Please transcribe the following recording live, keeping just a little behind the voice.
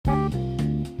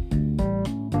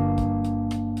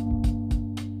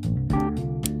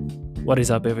What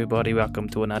is up, everybody? Welcome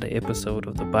to another episode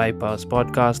of the Bypass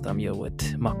Podcast. I'm here with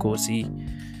Makosi.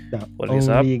 The What is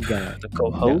up? only guy. The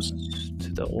co-host,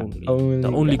 the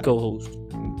only guy. co-host,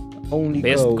 Only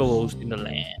best co-host. co-host in the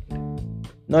land.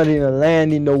 Not in the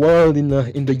land, in the world, in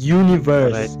the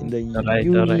universe. Alright, In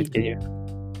the alright.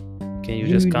 Can you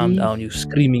just calm down? You're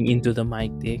screaming into the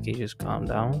mic there. Can you just calm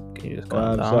down?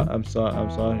 I'm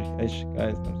sorry. Ish,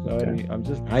 guys, I'm sorry. Okay. I'm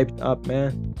just hyped up,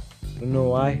 man. I don't know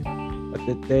why, but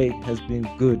the day has been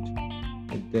good.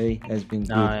 The day has been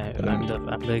good. I'm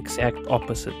the exact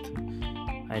opposite.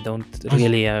 I don't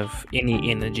really have any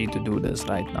energy to do this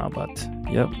right now, but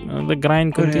yep, the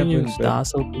grind What continues, happened, the bro?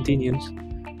 hustle continues.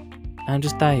 I'm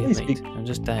just tired, Please mate. speak. I'm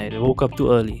just tired. I woke up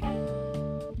too early.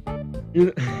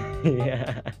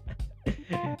 Yeah.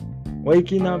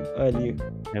 Waking up early.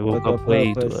 I woke With a up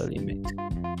way too purpose. early, mate.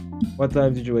 What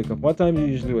time did you wake up? What time do you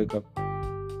usually wake up?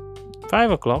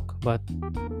 5 o'clock, but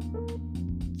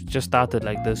just started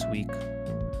like this week.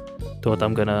 Thought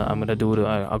I'm gonna do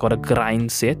I got a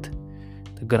grind set.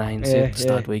 The grind set.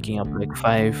 Start waking up like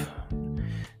 5.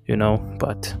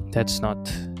 But that's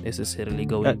not necessarily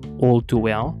going all too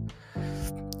well.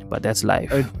 But that's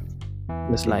life.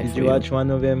 That's life. Did you watch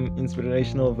one of them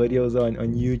inspirational videos on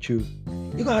YouTube?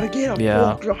 You gotta get up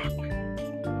 4 o'clock.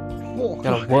 4 You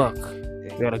gotta work.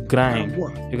 You gotta grind.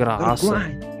 You gotta hustle.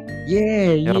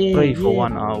 Yeah, You gotta pray for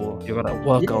 1 hour. You gotta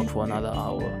work out for another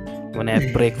hour. You wanna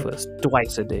have breakfast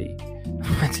twice a day.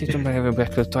 I teach them having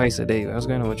breakfast twice a day. What's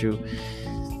going on with you?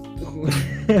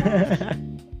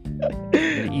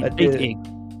 Eat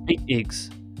 8 eggs.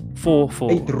 4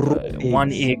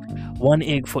 1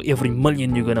 egg for every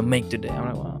million you're gonna make today. I'm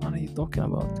like, what are you talking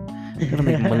about? You're gonna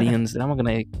make millions. I'm not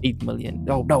gonna make 8 million.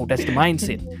 No, that's the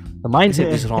mindset. The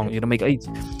mindset is wrong. You're gonna make 8.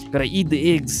 You gotta eat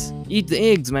the eggs. Eat the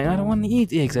eggs, man. I don't want to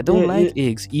eat eggs. I don't like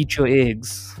eggs. Eat your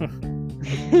eggs.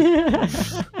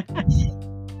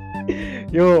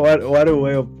 Yo, what a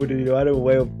way of putting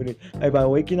it. Like, by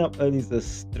waking up early is a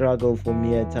struggle for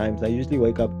me at times. I usually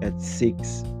wake up at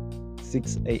 6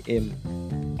 a.m.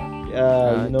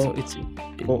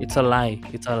 It's a lie.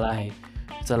 It's a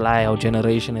lie. Our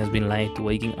generation has been lied to.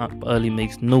 Waking up early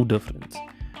makes no difference.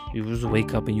 You just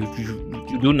wake up and you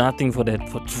do nothing for that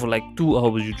for like 2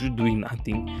 hours. You're just doing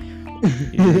nothing.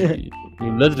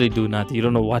 You literally do nothing. You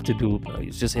don't know what to do, bro.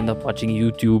 You just end up watching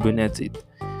YouTube and that's it.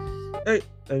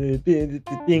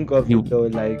 To think of it though,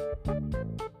 like,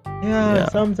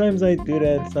 sometimes I do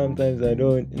that, sometimes I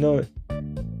don't.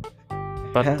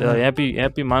 But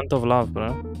happy month of love,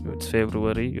 bro. It's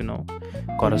February,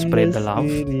 Gotta spread the love.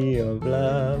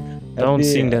 Don't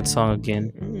sing that song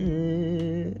again.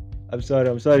 I'm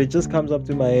sorry. It just comes up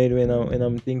to my head when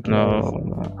I'm thinking of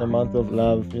the month of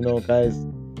love. Guys,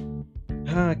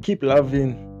 keep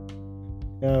loving.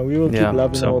 We will keep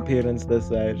loving our parents this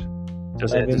side.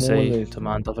 Just had to say, it's a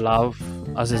month of love.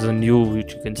 Us as a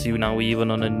which you can see now, we're even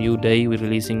on a new day. We're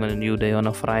releasing on a new day on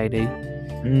a Friday.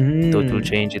 Thought we'll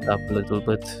change it up a little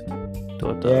bit.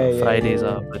 Fridays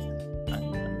are, but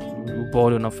we're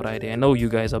bored on a Friday. I know you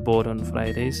guys are bored on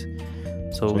Fridays.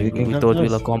 So we thought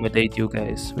we'll accommodate you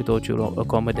guys. We thought you'll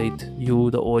accommodate you,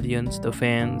 the audience, the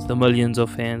fans, the millions of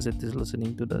fans that is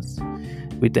listening to this.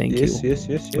 We thank you. Yes.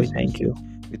 We thank you.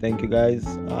 We thank you guys.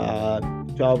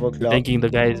 12 o'clock. Thanking the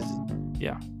guys.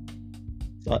 Yeah.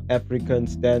 South African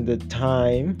Standard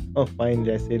Time. Oh,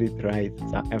 finally I said it right.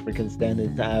 South African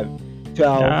Standard Time.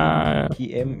 12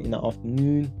 p.m. in the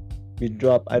afternoon. We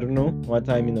drop, I don't know what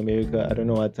time in America. I don't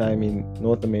know what time in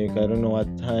North America. I don't know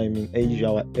what time in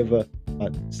Asia, whatever.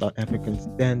 But South African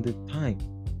Standard Time.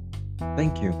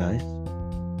 Thank you, guys.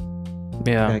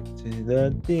 Yeah. Back to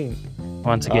the thing.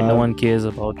 Once again, no one cares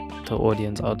about the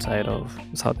audience outside of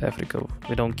South Africa.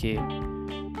 We don't care.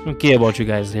 We don't care about you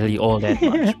guys really all that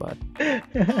much, but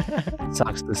it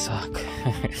sucks to suck.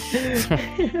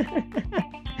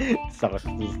 Sucks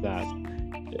to suck.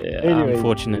 Yeah,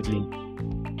 unfortunately.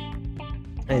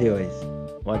 Anyways,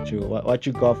 what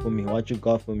you got for me?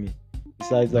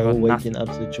 Besides the whole waking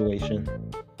up situation.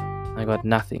 I got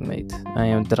nothing, mate. I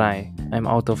am dry. I'm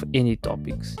out of any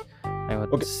topics. I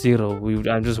got zero.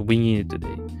 I'm just winging it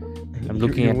today. I'm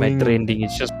looking at my trending.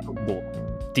 It's just football.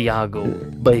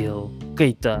 Thiago, Bale,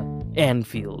 Keita,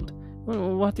 Anfield.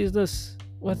 What is this?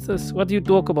 What's this? What do you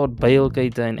talk about Bale,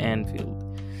 Keita, and Anfield?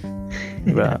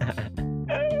 Bruh.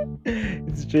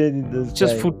 It's trending this It's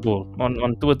just football.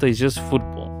 On Twitter, it's just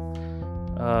football.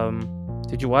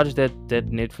 Did you watch that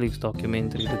Netflix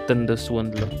documentary, The Tinder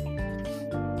Swindler?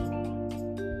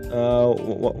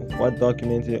 What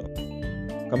documentary?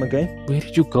 Come again? Where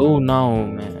did you go now,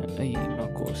 man? Hey,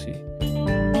 Makosi.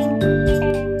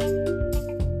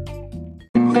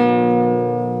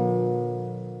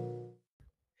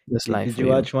 this life Did for you you.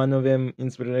 watch one of them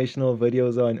inspirational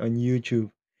videos on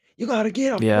YouTube? You gotta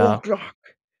get up four Yeah, o'clock.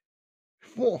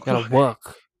 Four you gotta o'clock.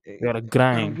 work, you gotta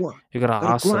Gotta grind, work. you gotta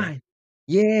Gotta hustle, grind.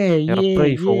 Yeah, you gotta yeah,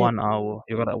 pray for yeah, 1 hour,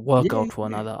 you gotta work yeah. out for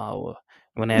another hour.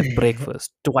 You're gonna have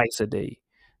breakfast twice a day.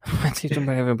 I teach them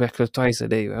having breakfast twice a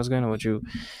day. What's going on with you?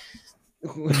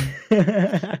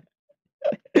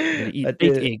 You gotta eat I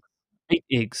eight did eggs. Eight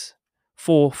eggs.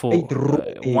 Four eight for raw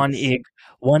one eggs. egg.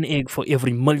 One egg for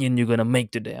every million you're gonna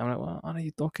make today. I'm like, what are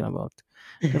you talking about?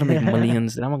 You're gonna make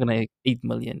millions. I'm not gonna make 8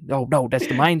 million. No, no, that's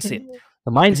the mindset.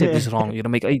 The mindset is wrong. You're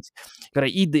gonna make eight. You gotta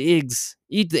eat the eggs.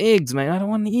 Eat the eggs, man. I don't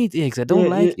want to eat eggs. I don't Yeah,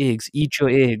 like yeah. eggs. Eat your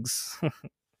eggs.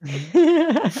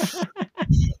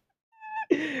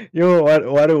 Yo,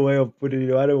 what a way of putting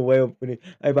it. What a way of putting it.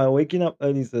 If I'm waking up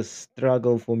early is a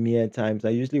struggle for me at times. I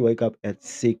usually wake up at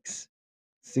 6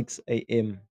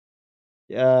 a.m.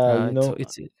 Yeah, So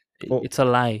for it's a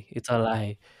lie. It's a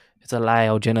lie. It's a lie.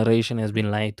 Our generation has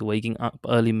been lied to. Waking up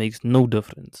early makes no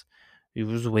difference. You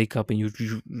just wake up and you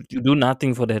do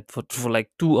nothing for that for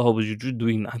like 2 hours. You're just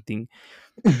doing nothing.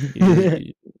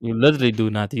 You literally do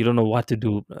nothing. You don't know what to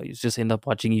do. You just end up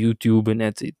watching YouTube and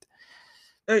that's it.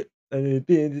 Hey,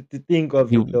 to think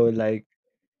of it though, You like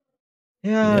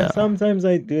yeah, yeah. sometimes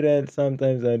I do that,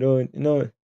 sometimes I don't.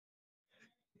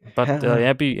 But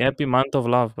happy month of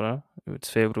love, bro. It's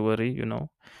February.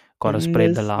 Gotta In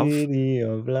spread the the love. city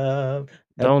of love.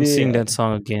 Don't Happy. sing that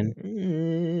song again.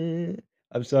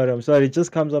 I'm sorry. I'm sorry. It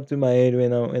just comes up to my head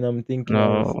when I'm thinking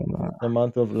No, of the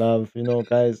month of love.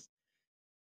 Guys,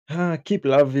 keep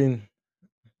loving.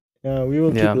 We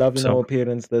will keep yeah. loving So our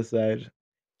parents this side.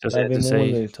 just Love had to them say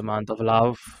always. it's a month of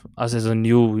love. Us as a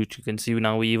new, which you can see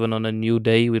now, we even on a new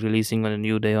day. We're releasing on a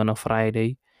new day on a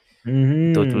Friday. We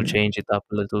thought we'll Mm-hmm. change it up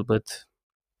a little bit.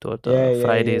 Thought Yeah, yeah,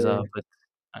 Fridays are yeah. a bit.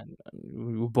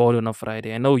 We were bored on a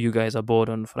Friday. I know you guys are bored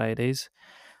on Fridays,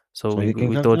 so So we you we can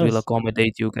we come to thought we'll us.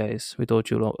 accommodate you guys. We thought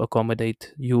you'll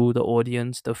accommodate you, the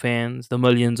audience, the fans, the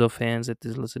millions of fans that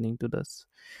is listening to this.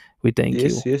 We thank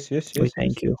you. Yes, yes, yes, We yes, yes,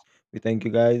 thank you. yes. We thank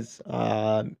you guys.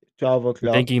 12 We're o'clock.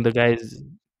 thanking the guys.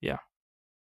 Yeah.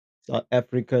 South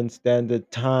African Standard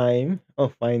Time. Oh,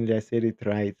 finally, I said it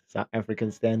right. South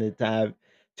African Standard Time,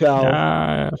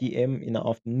 Ah, 12 p.m. in the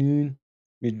afternoon.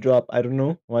 We drop, I don't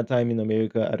know what time in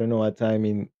America. I don't know what time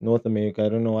in North America. I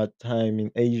don't know what time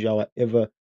in Asia,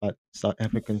 whatever. But South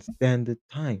African Standard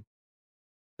Time.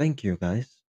 Thank you,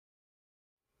 guys.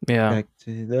 yeah. Back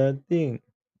to the thing.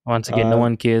 Once again, no Um,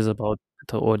 one cares about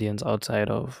the audience outside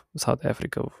of South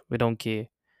Africa. We don't care.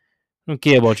 We don't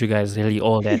care about you guys really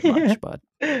all that much, but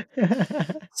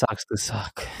sucks to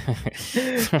suck.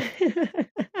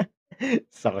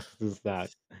 sucks to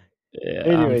suck. Yeah,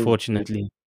 Anyways, dude. unfortunately,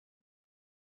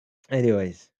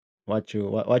 Anyways, what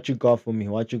you got for me?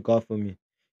 What you got for me?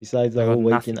 Besides the I got whole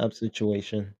waking nothing. up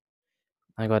situation.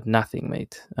 I got nothing,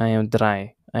 mate. I am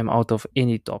dry. I'm out of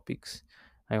any topics.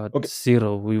 I got Okay,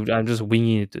 zero. I'm just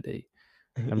winging it today.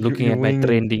 I'm looking you at my wing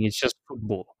it. trending. It's just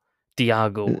football.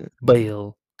 Thiago, Uh,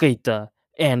 Bale, Keita,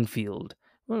 Anfield.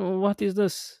 What is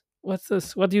this? What's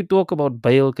this? What do you talk about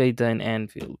Bale, Keita, and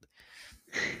Anfield?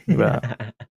 Bruh.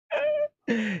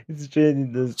 it's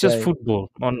training It's this just time.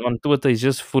 football. On Twitter, it's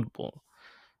just football.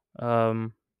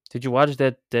 Um, did you watch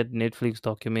that Netflix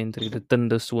documentary, The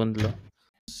Tinder Swindler?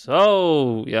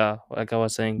 So yeah, like I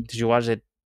was saying, did you watch that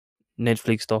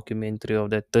Netflix documentary of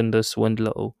that Tinder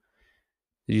Swindler? Oh,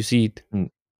 did you see it? Mm,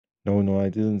 no, no, I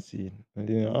didn't see it. I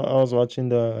didn't. I was watching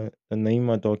the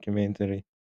Neymar documentary.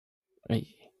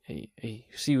 Hey.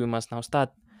 See, we must now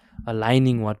start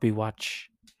aligning what we watch.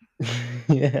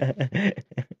 Yeah.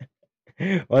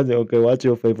 What's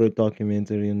your favorite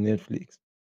documentary on Netflix?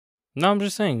 No, I'm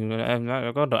just saying. I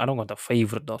don't got a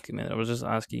favorite documentary. I was just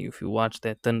asking you if you watched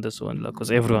that Tinder Swindler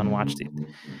because everyone watched it.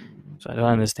 So I don't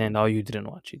understand how you didn't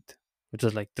watch it. Which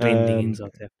is like trending in Um,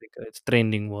 South Africa. It's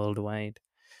trending worldwide.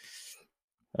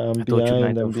 I'm I thought you behind.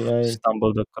 might I'm have behind.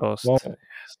 stumbled across. Well,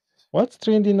 what's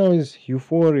trending now is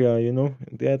Euphoria.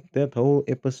 That whole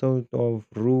episode of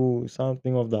Rue,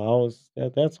 something of the house.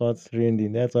 That's what's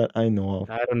trending. That's what I know of.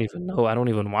 I don't even know. I don't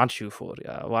even watch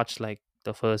Euphoria. I watched like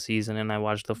the first season and I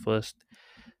watched the first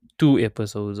two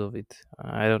episodes of it.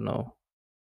 I don't know.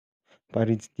 But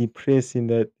it's depressing,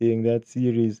 that thing, that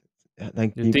series.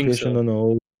 Like You think so? depression on a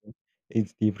whole.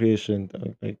 It's depression.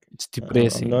 Like It's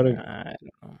I'm depressing. not. I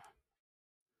don't know.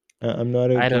 I'm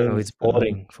not I don't know. It's against.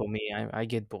 boring for me. I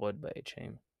get bored by it,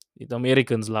 shame. The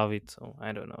Americans love it, so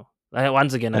I don't know.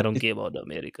 Once again, I don't It, care about the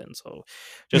Americans, so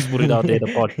just put it out there. The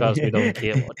podcast, we don't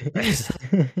care about you guys.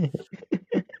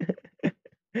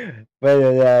 but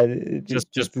yeah, just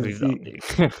to put it out see. there.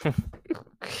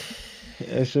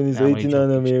 Ashton is I'm only hating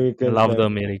on joking, Shame. I Americans love the like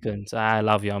Americans. I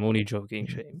love you. I'm only joking,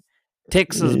 Shame.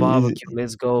 Texas is barbecue.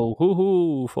 Let's go. Hoo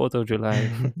hoo. 4th of July.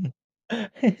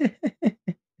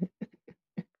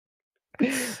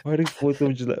 what is 4th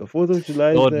of July? 4th of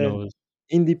July is God the knows.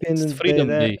 It's Independence Day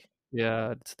Freedom that Day.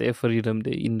 Yeah, it's their Freedom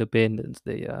Day, Independence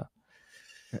Day. Yeah,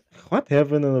 what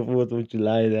happened on the 4th of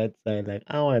July that side? Like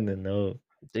I wanna know.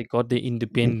 they got the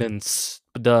independence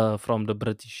from the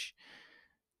British.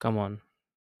 Come on,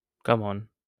 come on,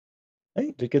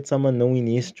 Hey, look at someone knowing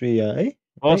history, yeah. Hey,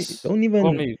 boss.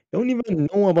 Call me. don't even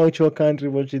know about your country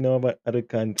what you know about other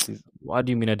countries. What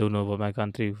do you mean I don't know about my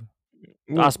country?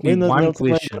 Ask me When was one Nelson question.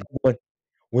 Mandela born?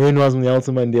 When was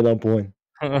Nelson Mandela born?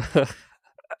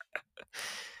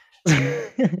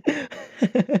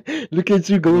 Look at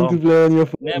you going to Blom. play on your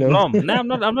phone Nah, now. Blom. Nah, I'm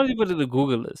not. I'm not even going to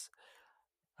Google this.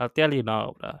 I'll tell you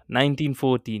now, bruh.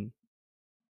 1914.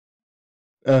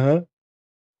 Uh-huh.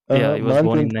 Yeah, Uh-huh. he was Month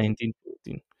born in and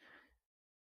 1914.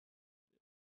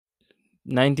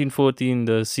 1914,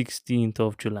 the 16th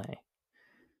of July.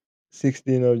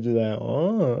 16th of July.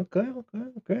 Oh, okay, okay,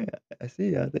 okay. I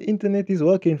see. The internet is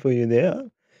working for you there.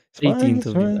 It's fine, 18th it's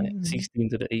of July. fine.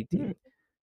 16th to the Hmm. 18th.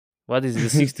 What is it? The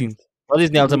 16th? What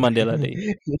is Nelson Mandela Day?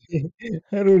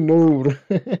 I don't know, bro.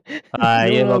 Ah,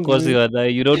 yeah, Don't of ask course you me. are.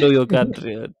 You don't know your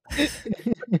country.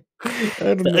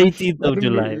 I It's don't the know. 18th I of don't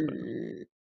July, bro. know.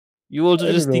 You also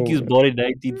I don't just think know, he's bro. born in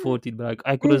 1914, bro.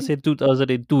 I could have said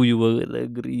 2002. You will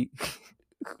agree.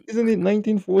 Isn't it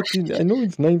 1914? I know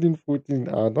it's 1914.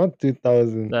 Not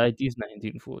 2000. Nah, it is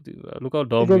 1914, bro. Look how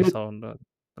It dumb does you it, sound, bro.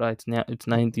 Right, it's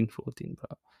 1914,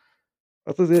 bro.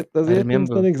 does I that thing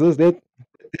still remember. exist? That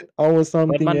hour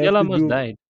But something you have Mandela to must do.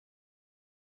 died.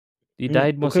 He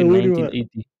died must Okay, in where do you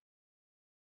 1980.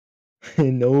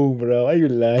 no, bro. Why you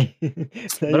lie?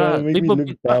 Now you wanna Bruh, make me look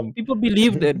dumb. people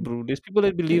believe that, bro. There's people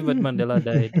that believe that Mandela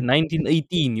died.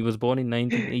 1918. He was born in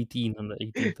 1918 on the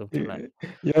 18th of July.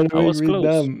 You wanna I make was me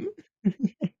close. dumb.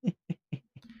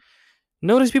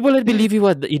 No, there's people that believe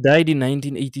he died in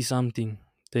 1980 something.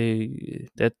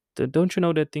 Don't you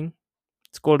know that thing?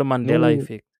 It's called the Mandela No,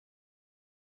 effect.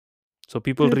 So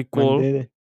people that recall, Mandela.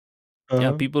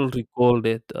 yeah, Uh-huh. people recall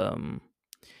that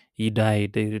he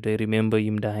died. They remember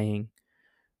him dying,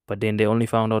 but then they only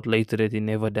found out later that he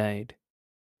never died.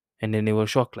 And then they were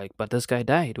shocked, like, but this guy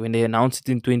died. When they announced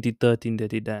it in 2013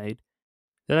 that he died,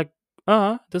 they're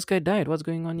like, this guy died. What's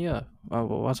going on here?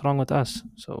 What's wrong with us?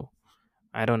 So,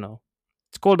 I don't know.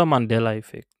 It's called the Mandela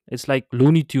effect. It's like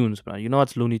Looney Tunes, bro. You know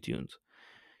what's Looney Tunes?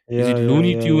 Is it Yeah, yeah,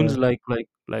 Looney yeah, yeah. Tunes like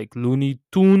Looney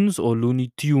Tunes or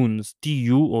Looney Tunes?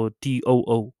 TU or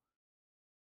TOO?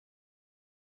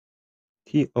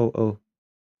 TOO.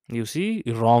 You see?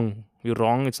 You're wrong. You're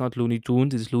wrong. It's not Looney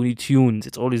Tunes, it's Looney Tunes.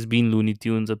 It's always been Looney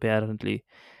Tunes, apparently.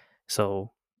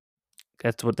 So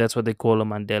that's what they call a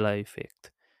Mandela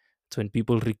effect. It's when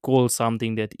people recall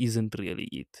something that isn't really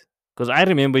it. Because I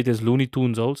remember it as Looney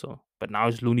Tunes also, but now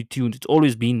it's Looney Tunes. It's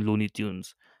always been Looney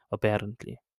Tunes,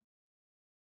 apparently.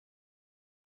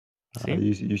 See?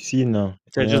 You see now.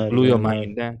 That just Yeah, blew your yeah, yeah.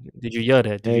 mind. Eh? Did you hear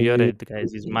that? Did Yeah, you hear yeah, that,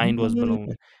 guys? His mind was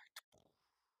blown.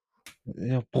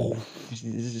 yeah.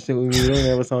 So we don't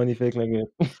have a sound effect like that.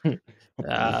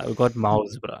 We got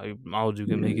mouths, bro. Mouths, you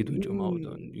can make it with your mouth.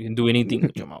 You can do anything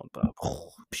with your mouth, bro.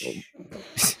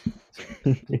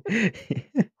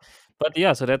 But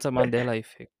yeah, so that's a Mandela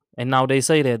effect. And now they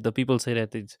say that the people say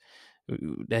that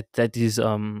that is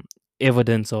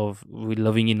evidence of we're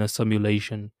living in a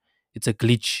simulation. It's a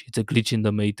glitch. It's a glitch in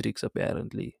the matrix,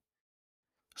 apparently.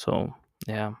 So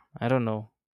yeah, I don't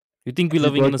know. You think we're Has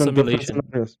it living in a worked on different simulation?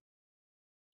 scenarios?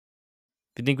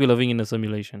 You think we're living in a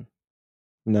simulation?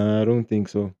 Nah, I don't think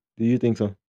so. Do you think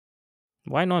so?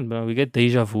 Why not, bro? We get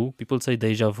deja vu. People say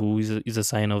deja vu is a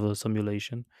sign of a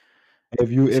simulation.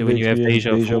 Have you Say ever when you have experienced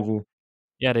deja deja vu, vu?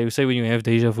 yeah, they say when you have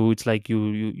deja vu, it's like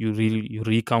you're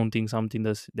recounting something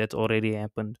that's already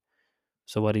happened.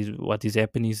 So what is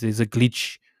happening is there's a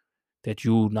glitch that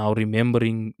you now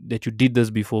remembering that you did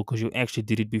this before because you actually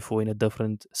did it before in a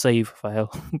different save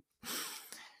file.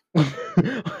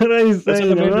 What are you That's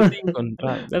what saying, I meant to bro? think on,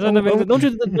 bro. That's what I I'm, meant to. I'm,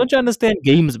 Don't you understand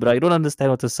games, bro? You don't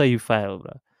understand what's a save file,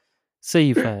 bro.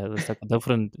 Save file. It's like a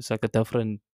different. It's like a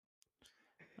different.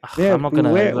 yeah, I'm not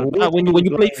gonna. where do When you you when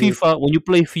you apply play this?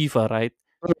 FIFA, right?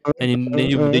 Uh, And then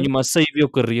uh, you must save your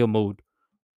career mode.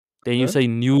 Then you uh, say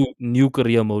new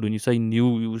career mode. When you say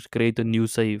new, you create a new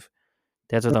save.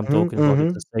 That's what I'm uh, talking about.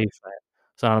 It's uh, a save file.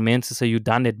 So I'm meant to say you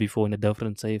done it before in a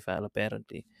different save file,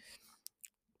 apparently.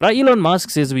 But Elon Musk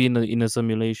says we in a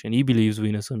simulation. He believes we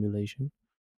in a simulation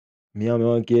Me, I'm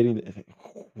not getting it.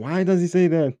 Why does he say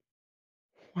that?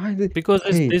 Why the because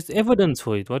there's okay? there's evidence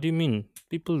for it. What do you mean?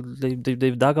 People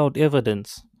they've dug out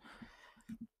evidence.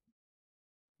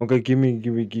 Okay, give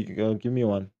me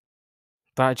one.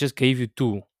 But I just gave you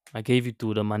two. I gave you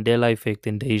two: the Mandela effect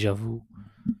and deja vu.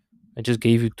 I just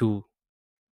gave you two.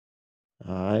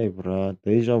 Aye, bro.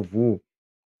 Deja vu.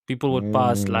 People with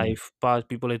past Mm. life, past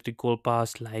people that recall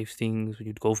past life things. When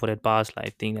you'd go for that past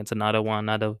life thing, that's another one,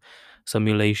 another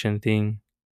simulation thing.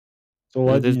 So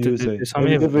There's, what do there's, you there's say? there's some Have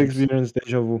you ever evidence. experienced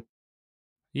deja vu?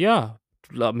 Yeah,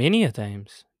 many a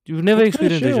times. You've never Okay,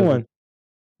 experienced share deja vu. one.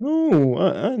 No,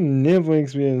 I never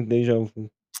experienced deja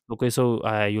vu. Okay, so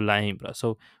you lying, bro.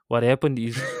 So what happened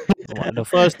is the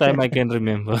first time I can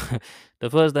remember, the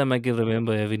first time I can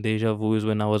remember having deja vu is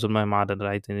when I was with my mother,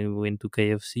 right? And we went to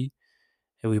KFC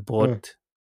and we Uh, bought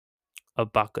a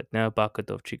bucket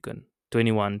of chicken,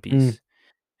 21 mm, piece.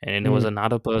 And then there was mm.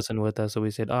 another person with us, so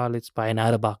we said, "Oh, let's buy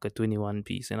another bucket, 21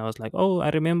 piece." And I was like, "Oh, I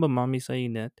remember mommy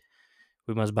saying that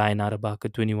we must buy another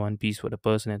bucket, 21 piece for the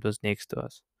person that was next to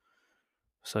us."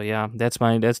 So yeah, that's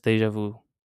deja vu.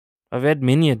 I've had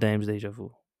many a times deja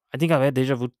vu. I think I've had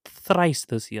deja vu thrice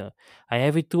this year. I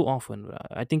have it too often.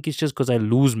 I think it's just because I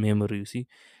lose memory. You see,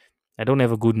 I don't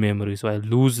have a good memory, so I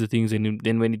lose the things, and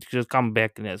then when it just come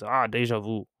back, and it's deja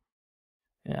vu.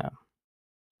 Yeah,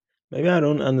 Maybe I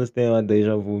don't understand what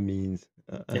deja vu means.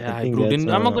 I yeah, think bro. that's Then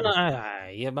I'm not gonna.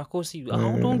 Yeah, because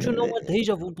how don't you know what uh,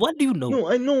 deja vu? What do you know? no,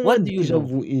 I know What what do you deja know?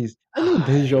 vu is. I know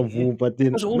deja Yeah, vu, but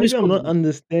then because always maybe I'm not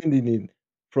understanding it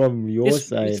from your it's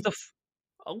side. the.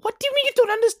 What do you mean you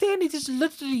don't understand it? It's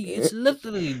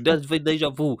literally that's the deja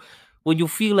vu. When you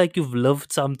feel like you've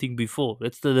loved something before,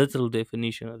 that's the literal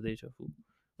definition of deja vu.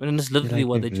 And it's Feel literally like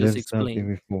what I you've just lived something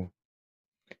explained. before.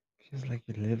 Feels like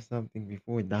you lived something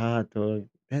before that, or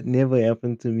that never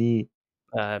happened to me.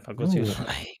 Because you're No,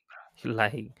 lying, bro. You're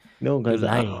lying. no, You're guys,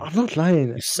 lying. I'm not lying.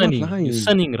 You're I'm not sunning. You're lying.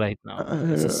 sunning right now, bro.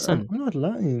 It's a sun. I'm not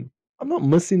lying. I'm not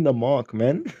missing the mark,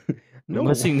 man. You're No.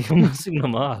 missing. You're missing the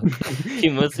mark.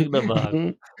 You're missing the mark.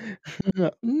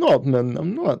 I'm not, man.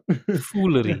 I'm not.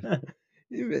 Foolery.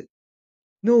 Even-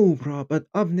 No, bro, but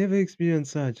I've never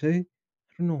experienced such, eh? I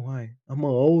don't know why. I'm a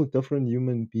whole different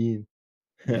human being.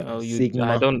 You.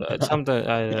 I Sigma. don't. Sometimes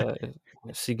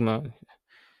Sigma.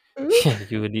 Yeah,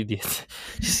 you an idiot.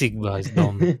 Sigma is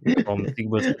dumb. Dumb.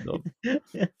 Sigma's dumb.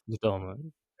 Dumb,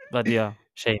 man. But yeah,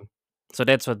 shame. So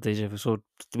that's what deja vu. So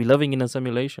we're living in a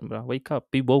simulation, bro. Wake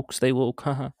up, be woke, stay woke.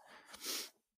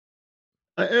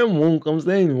 I am woke. I'm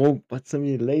saying woke, but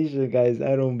simulation, guys.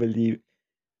 I don't believe.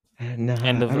 And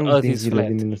Nah, I the don't Earth think is we're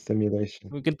living flat. in a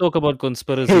simulation. We can talk about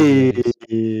conspiracy Hey, theories.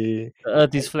 The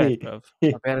Earth is flat, hey, bro.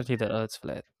 Apparently, the Earth's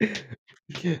flat.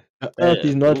 the Earth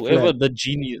is not Whoever flat. the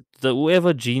genius,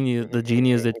 the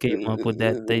genius that came up with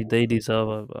that, they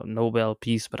deserve a Nobel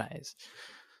Peace Prize.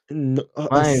 No,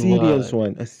 a My serious word.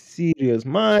 one, a serious.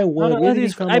 My No, word, the where Earth did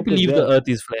he is. come I up with believe the that? Earth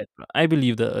is flat, bro. I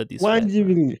believe the Earth is Why flat, do you bro.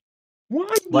 believe?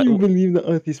 Why do Why, you believe the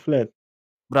Earth is flat?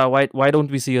 bro? Why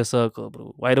don't we see a circle,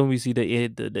 bro? Why don't we see the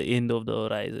end of the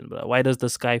horizon, bro? Why does the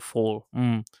sky fall?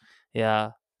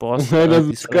 Yeah, boss. Why The does Earth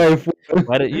the is flat. sky fall?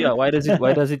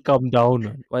 Why does it come down?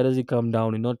 Man? Why does it come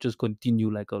down and not just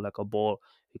continue like a ball?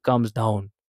 It comes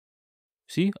down.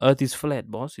 See, Earth is flat,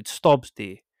 boss. It stops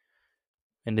there,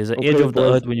 and there's an edge Okay, of the boss.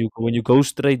 Earth when you go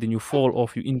straight, then you fall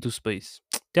off you into space.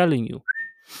 Telling you.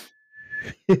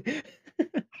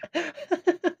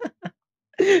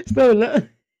 Stop laughing.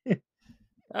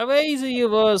 Amazing, you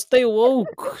boss. Stay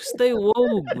woke. Stay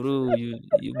woke, bro.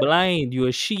 You blind. You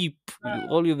a sheep.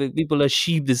 All you people are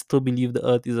sheep that still believe the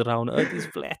Earth is round. Earth is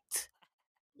flat.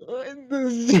 What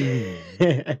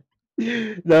the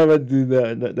No, but dude,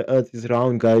 the Earth is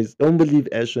round, guys. Don't believe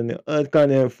Ashton. The Earth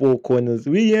can't have four corners.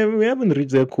 We haven't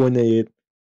reached that corner yet.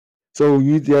 So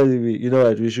you tell me, you know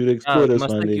what? We should explore this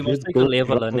one day. You must Let's take a go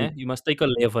leveler, round. ne? You must take a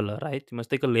leveler, right? You must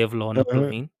take a leveler on a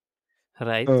Uh-huh, plane,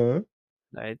 right? uh-huh.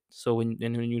 Right. So when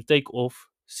you take off,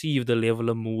 see if the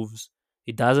leveler moves.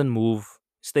 It doesn't move.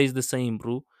 Stays the same,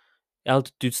 bro.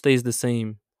 Altitude stays the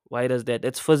same. Why does that?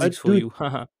 That's physics But for dude, you.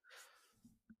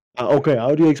 okay,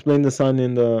 how do you explain the sun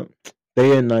in the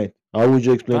day and night? How would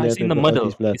you explain It's that in if the the Earth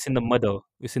is middle. flat? It's in the middle.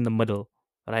 It's in the middle.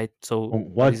 Right. So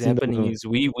what is What's in the happening middle? is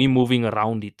we moving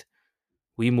around it.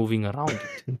 We moving around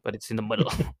it, but it's in the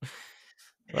middle.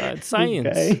 It's This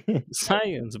science. guy.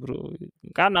 Science, bro.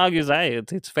 You can't argue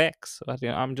science. It's facts. But,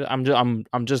 I'm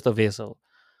just a vessel.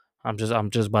 I'm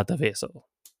just but a vessel.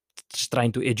 Just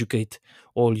trying to educate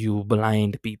all you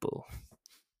blind people.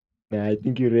 Nah, I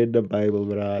think you read the Bible,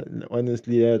 bro.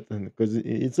 Honestly, that because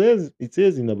it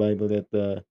says in the Bible that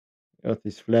the Earth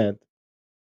is flat.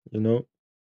 You know.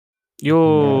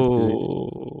 Nah, dude.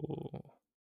 Yo,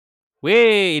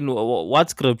 wait, what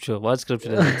scripture? What scripture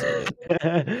does it say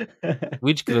that?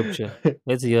 Which scripture?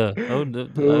 Let's hear. I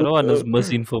don't want this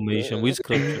misinformation. Which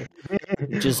scripture?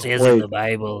 It just says in the Wait,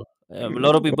 Bible. A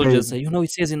lot of people wait, just say,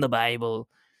 it says in the Bible.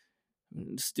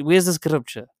 Where's the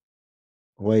scripture?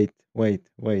 wait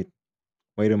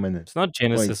a minute. It's not Wait.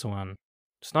 Genesis 1.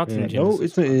 It's not in Yeah, no,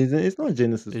 Genesis 1. it's not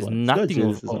Genesis There's 1. It's not nothing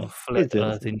Genesis of 1. flat Not earth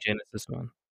Genesis in 1. Genesis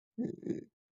 1.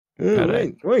 Uh, All right.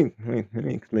 wait, wait, wait. Let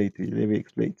me explain to you. Let me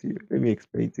explain to you. Let me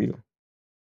explain to you.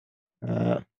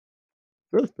 Uh,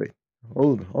 First, wait.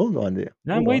 Hold on there.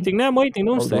 Now I'm Hold on. waiting. Now I'm waiting.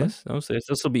 Don't Hold on. stress. Don't stress.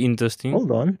 This will be interesting.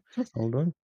 Hold on. Just hold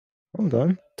on. Hold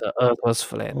on. The earth was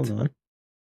Hold flat. on.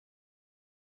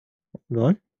 Hold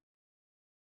on.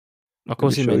 Of Let me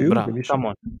course he show meant, you. bruh. Let me show. Come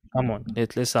on. Come on.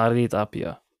 Let's hurry it up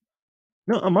here.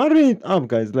 No, I'm adding it up,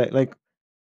 guys. Like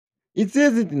it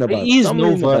says it in the Bible.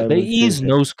 Somewhere in the There Bible it says is that.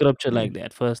 no scripture Eh, like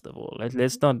that, first of all.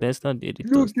 Let's not get it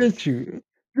Look twisted. at you.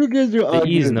 Look at you There is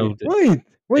arguing no there. Wait.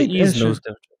 there Wait, is no Ashton.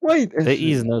 scripture. Wait, There is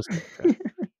Ashton. no scripture.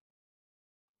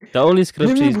 The only Let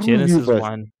scripture me is prove you Genesis first.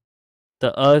 1.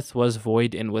 The earth was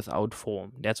void and without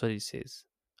form. That's what it says.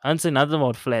 And say nothing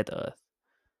about flat earth.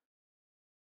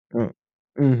 Uh,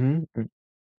 mm-hmm.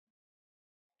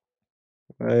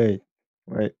 Wait.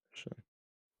 Wait.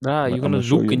 Bruh, you're I'm gonna gonna show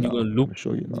look you and you're now. gonna I'm look. gonna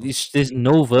show you now. There's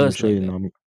no I'm gonna verse show like you that. now.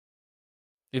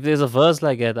 If there's a verse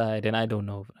like that, then I don't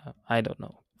know. Bruh. I don't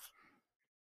know.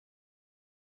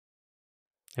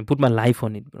 I put my life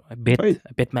on it, bro. I bet. Wait.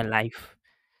 I bet my life.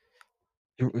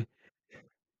 You,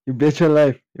 you bet your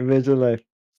life. You bet your life.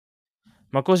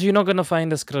 Because you're not gonna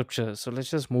find the scripture, so let's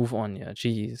just move on. Yeah,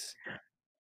 jeez,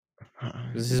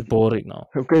 this is boring now.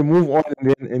 Okay, move on,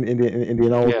 and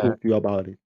then I will Yeah, talk to you about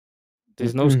it.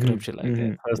 there's no scripture Mm-hmm, like that.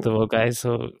 mm-hmm. First of all, guys,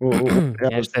 so What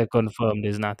else? hashtag confirm.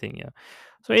 There's nothing. Yeah.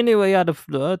 So anyway, yeah, the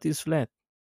Earth is flat.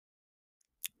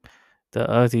 The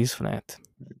Earth is flat,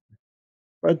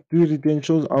 But dude, it then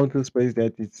shows outer space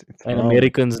that it's and round.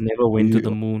 Americans never went to the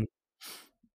You, moon.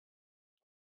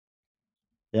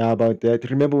 yeah, about that.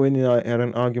 Remember when I had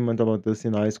an argument about this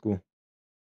in high school?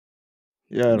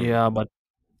 Yeah, Yeah, but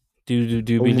do you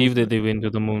believe almost. that they went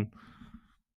to the moon?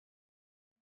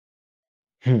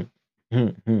 Hmm, hmm,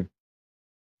 hmm,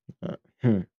 uh,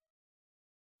 hmm.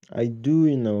 I do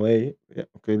in a way. Yeah,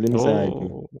 okay, let me say I do.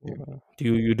 Oh, Yeah,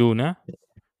 you do, nah?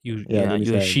 yeah, let me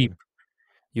You're a say I sheep. do.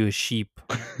 You're a sheep.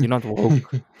 You're not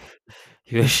woke.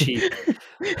 You're a sheep.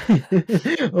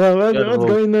 Well, You're not what's woke.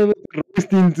 going on with the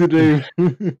roasting today?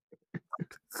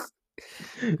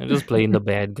 I'm just playing the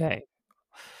bad guy.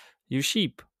 You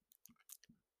sheep.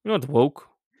 You're not woke.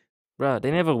 Bruh,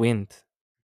 they never went.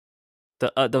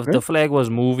 Huh? The flag was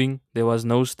moving. There was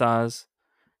no stars.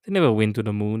 They never went to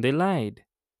the moon. They lied.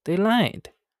 They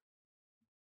lied.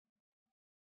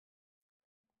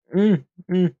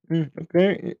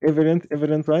 Okay,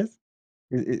 evidence wise,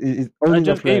 is only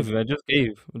the flag. I just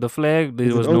gave. The flag, there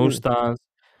Is it was no only? stars.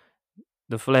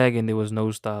 The flag and there was no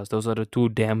stars. Those are the two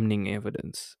damning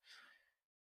evidence.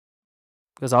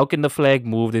 Because how can the flag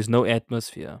move? There's no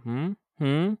atmosphere. Hmm?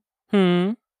 Hmm?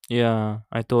 Hmm? Yeah,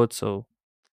 I thought so.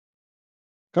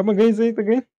 Come again, say it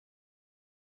again.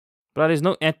 But there's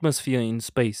no atmosphere in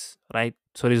space, right?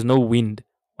 So there's no wind.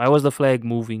 Why was the flag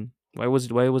moving? Why was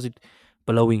it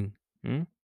blowing? Hmm?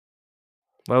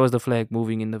 Why was the flag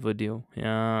moving in the video?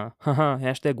 Yeah. Haha.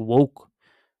 Hashtag woke.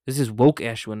 This is woke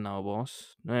Ashwin now,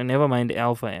 boss. Never mind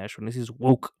alpha Ashwin. This is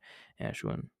woke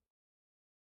Ashwin.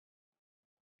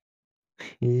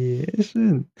 Yes.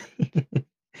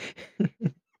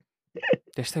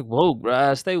 Hashtag woke,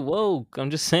 bruh. Stay woke. I'm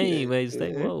just saying, man.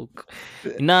 Stay woke.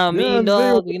 You know what I Yeah, mean,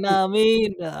 dog? You know what I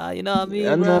mean? You know what I mean,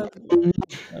 I'm not. bruh?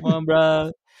 Come on,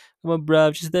 bruh. Come on,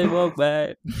 bruh. Just stay woke,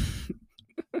 man.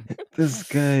 This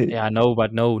guy. Yeah, no,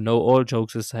 but no. All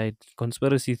jokes aside,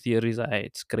 conspiracy theories,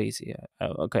 it's crazy.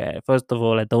 Okay, first of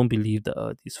all, I don't believe the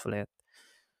Earth is flat.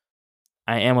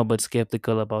 I am a bit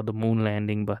skeptical about the moon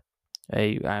landing, but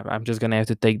I'm just gonna have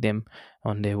to take them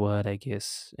on their word, I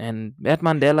guess. And that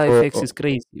Mandela Oh, effects oh, is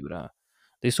crazy, bruh.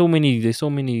 There's so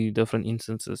many different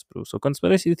instances, bro. So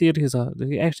conspiracy theories are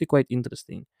they're actually quite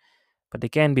interesting, but they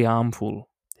can be harmful.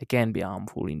 They can be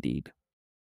harmful indeed.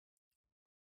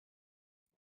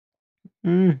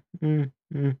 mm.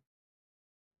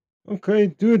 Okay,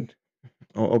 dude.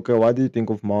 Oh, okay, what do you think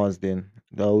of Mars then?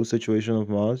 The whole situation of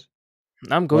Mars.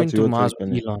 I'm going What's to your Mars take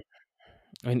on with it? Elon.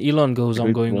 When Elon goes,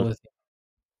 I'm Great going move. with him.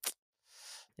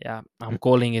 Yeah, I'm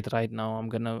calling it right now. I'm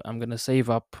gonna save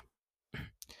up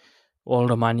all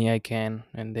the money I can,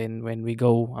 and then when we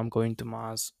go, I'm going to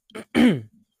Mars.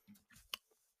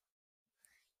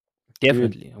 Dude,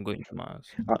 Definitely, I'm going to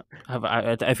Mars. uh,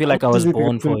 I feel how like I much was is it to go born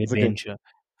to for Mars again? adventure.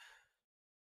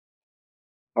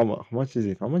 How much is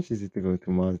it? How much is it to go to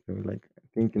Mars though? Like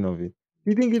thinking of it.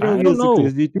 Do you think it will I be a don't know.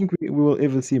 success? Do you think we will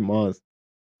ever see Mars?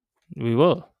 We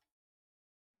will.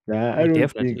 Nah, I We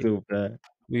don't think definitely so, bruh.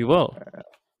 we will.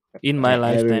 In my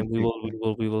I lifetime, don't think so.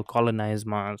 we will colonize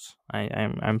Mars.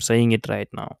 I'm saying it right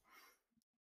now.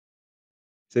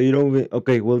 So you don't.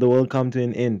 Okay, will the world come to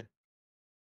an end?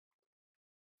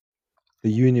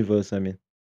 The universe, I mean.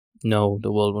 No,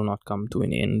 the world will not come to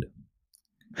an end.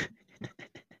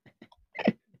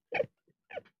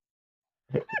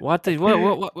 What you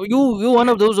one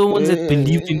of those ones that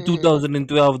believed in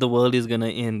 2012 the world is gonna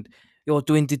end. Yo,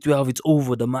 2012, it's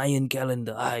over. The Mayan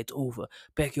calendar, it's over.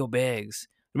 Pack your bags.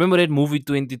 Remember that movie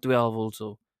 2012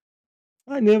 also?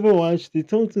 I never watched it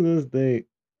till to this day.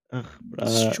 Ugh,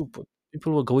 bruh. Stupid.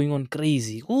 People were going on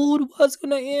crazy. Oh, the world's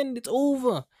gonna end. It's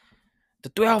over. The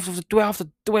 12th of the 12th of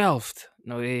the 12th.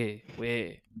 No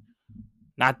way.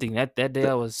 Nothing. That day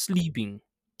I was sleeping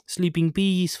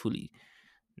peacefully.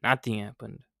 Nothing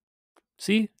happened.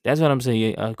 See, that's what I'm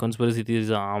saying. Conspiracy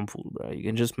theories are harmful, bro. You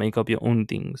can just make up your own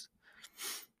things.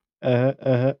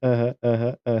 Uh-huh.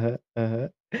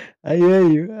 I hear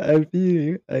you. I feel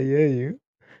you. I hear you.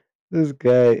 This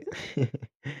guy.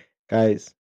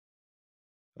 Guys,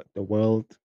 the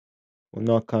world will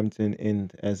not come to an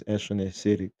end as Ashton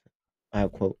said it. I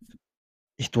quote,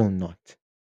 it will not.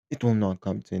 It will not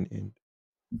come to an end.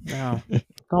 No,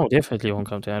 no, definitely won't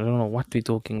come to. I don't know what we're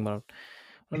talking about.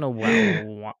 I don't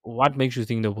know what makes you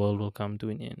think the world will come to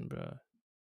an end, bro.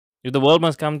 If the world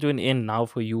must come to an end now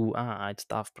for you, it's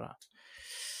tough, bro.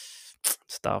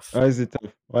 It's tough. Why is it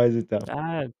tough? Why is it tough?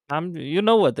 You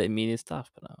know what I mean. It's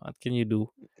tough, bro. What can you do?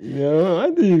 No,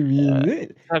 what do you mean?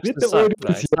 It sucks Let to the suck,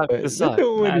 bro. audience It sucks hear to it. Let suck. the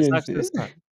Nah, it audience sucks to hear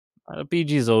suck.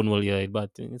 PG zone will hear it,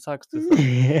 but it sucks to suck.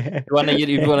 it.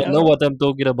 If you wanna know what I'm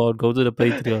talking about, go to the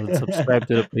Patreon. Subscribe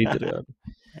to the Patreon.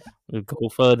 We'll go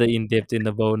further in depth in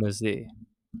the bonus there.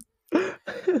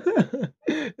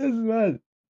 That's mad.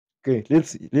 Okay,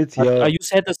 let's But are hear. you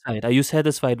satisfied? Are you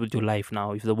satisfied with your life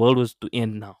now? If the world was to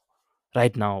end now,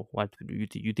 right now, what do you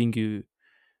think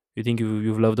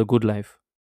you've loved a good life?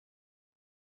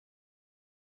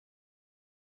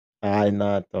 I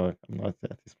not thought I'm not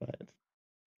satisfied.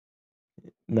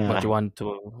 But Nah, you want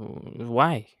to?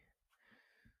 Why?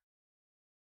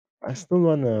 I still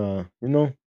wanna,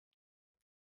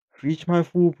 reach my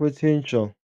full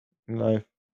potential in life.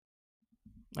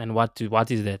 And what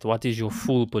is that? What is your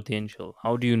full potential?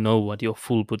 How do you know what your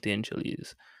full potential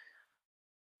is?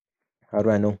 How do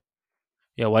I know?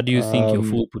 Yeah, what do you think your Um,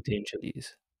 full potential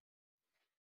is?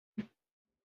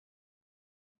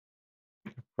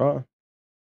 bro,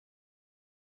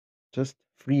 just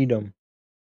freedom,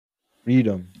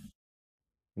 freedom.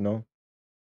 You know,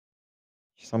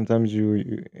 sometimes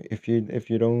if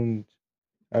you don't,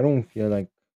 I don't feel like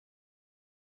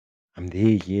I'm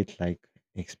there yet. Like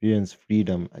experience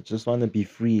freedom. I just want to be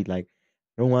free. Like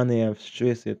I don't want to have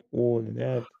stress at all and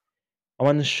that. I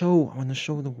want to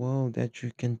show the world that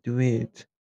you can do it.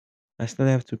 I still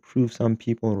have to prove some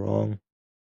people wrong.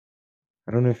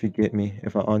 I don't know if you get me,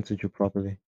 if I answered you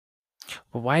properly.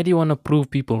 But why do you want to prove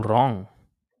people wrong?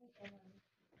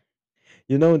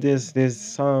 There's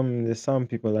some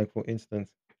people, like for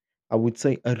instance, I would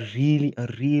say a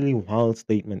really wild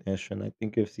statement, Ashton. I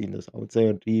think you've seen this. I would say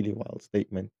a really wild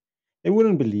statement. They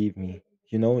wouldn't believe me.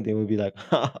 They would be like,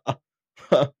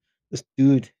 this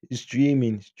dude is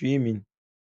dreaming.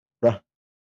 Bruh,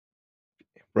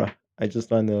 bruh. I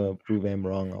just want to prove him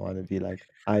wrong. I want to be like,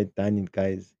 I done it,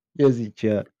 guys. Here's it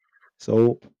here.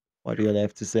 So, what do you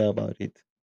have to say about it?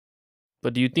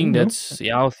 But do you I don't think know. that's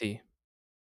healthy?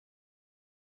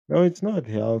 No, it's not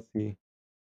healthy.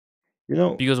 You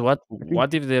know, Because I think,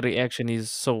 what if the reaction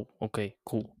is so okay,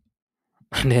 cool,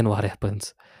 and then what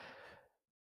happens?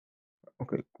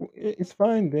 okay, cool. It's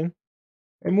fine then.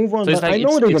 And move on. So it's But like I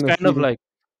know they're it's gonna kind of feel. like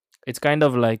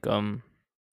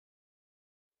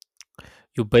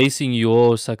you're basing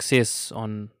your success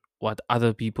on what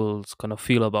other people's gonna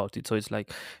feel about it. So it's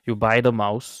like you buy the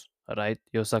mouse, right?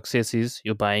 Your success is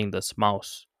you're buying this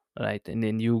mouse, right? And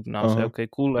then you now Uh say, huh. okay,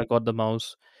 cool, I got the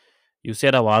mouse. You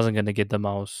said I wasn't gonna get the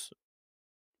mouse,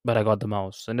 but I got the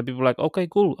mouse. And the people are like, okay,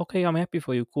 cool, okay, I'm happy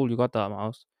for you, cool, you got the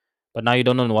mouse. But now you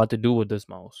don't know what to do with this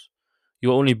mouse.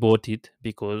 You only bought it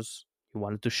because you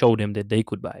wanted to show them that they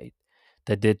could buy it,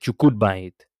 that you could buy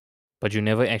it, but you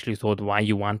never actually thought why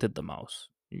you wanted the mouse.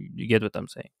 You get what I'm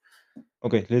saying?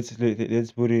 Okay, let's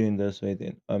put it in this way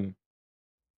then.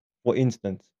 For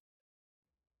instance,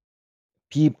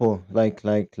 people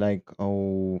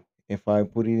if I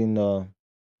put it in the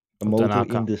motor Tanaka.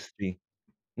 industry.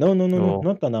 No, Oh,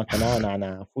 not Tanaka.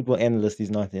 Nah. Football analyst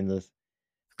is not in this.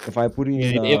 If I put it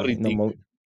he's in in in the everything. motor,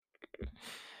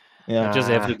 I just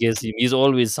have yeah, to guess him. He's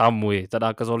always somewhere.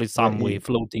 Tanaka's always yeah, somewhere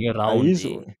floating I around used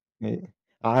there. yeah,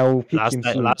 I'll pick him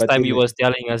soon. Last But time he then, was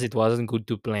telling us it wasn't good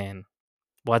to plan.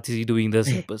 What is he doing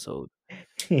this episode?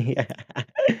 yeah.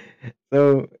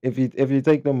 So if you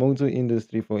take the motor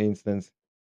industry for instance,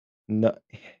 no,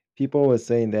 people were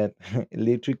saying that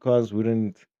electric cars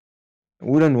wouldn't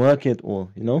work at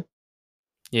all.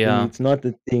 Yeah, It's not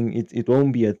a thing. It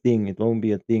won't be a thing. It won't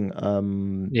be a thing.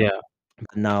 yeah.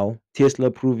 Now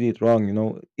Tesla proved it wrong.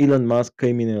 Elon Musk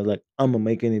came in and was like, "I'm gonna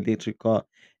make an electric car."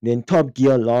 Then Top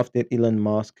Gear laughed at Elon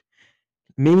Musk.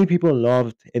 Many people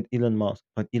laughed at Elon Musk,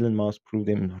 but Elon Musk proved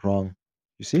them wrong.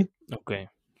 You see, Okay,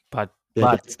 but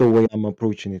that's the way I'm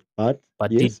approaching it. But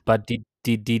but did yes, but did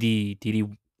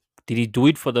he do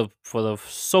it for the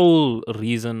sole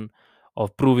reason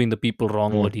of proving the people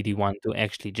wrong, or mm, did he want to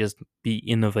actually just be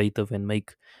innovative and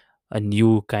make a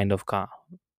new kind of car?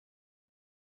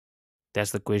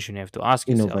 That's the question you have to ask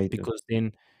yourself, innovative. because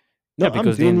then, No, yeah,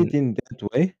 I'm because viewing then, it in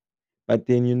that way. But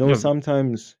then yeah,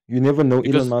 sometimes you never know.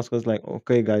 Elon because Musk was like,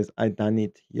 "Okay, guys, I done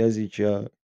it. Here's each year.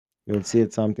 You'll say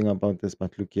something about this,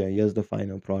 but look here. Here's the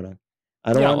final product."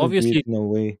 I don't yeah, want to do it obviously, in a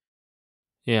way.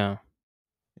 yeah.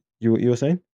 You were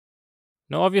saying?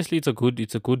 No, obviously it's a good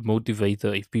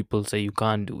motivator if people say you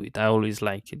can't do it. I always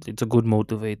like it. It's a good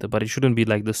motivator, but it shouldn't be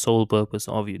like the sole purpose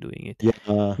of you doing it.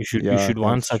 Yeah, You yeah, should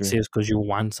want that's true. success because you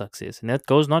want success. And that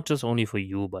goes not just only for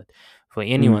you, but for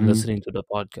anyone Mm-hmm. listening to the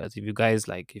podcast. If you guys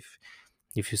like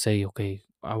if you say, okay,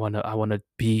 I wanna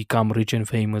become rich and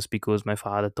famous because my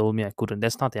father told me I couldn't,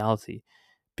 that's not healthy.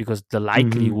 Because the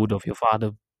Mm-hmm. likelihood of your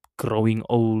father growing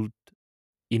old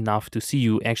enough to see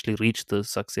you actually reach the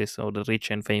success or the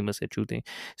rich and famous that you think,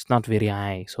 it's not very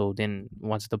high. So then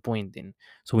what's the point then?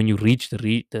 So when you reach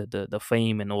the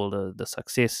fame and all the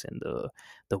success and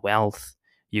the wealth,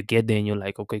 you get there and you're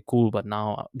like, okay, cool, but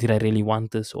now did I really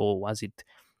want this, or was it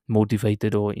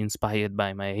motivated or inspired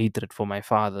by my hatred for my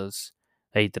father's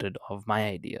hatred of my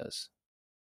ideas?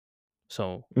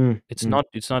 So Mm, it's mm, not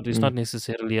it's not it's mm. not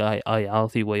necessarily a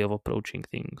healthy way of approaching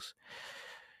things.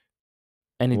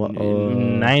 And What?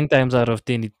 nine times out of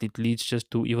ten, it leads just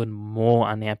to even more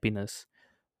unhappiness.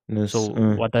 Yes. So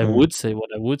what I would say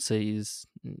is,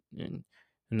 and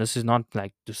this is not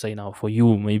like to say now for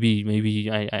you. Maybe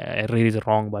I read it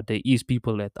wrong, but there is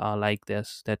people that are like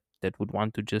this, that would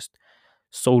want to just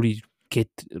solely get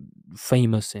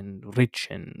famous and rich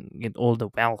and get all the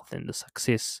wealth and the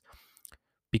success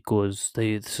because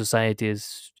the society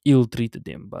has ill treated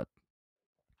them. But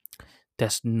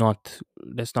that's not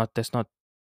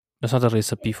a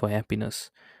recipe for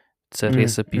happiness. It's a Mm,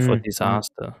 recipe for mm, mm,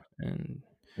 disaster, and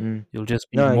mm. you'll just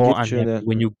be No, I more get you unhappy there.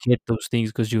 when you get those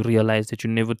things because you realize that you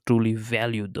never truly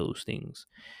valued those things.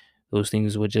 Those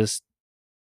things were just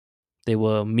they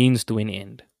were means to an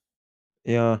end.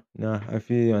 Yeah, no, I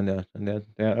feel you on that. On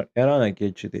that, I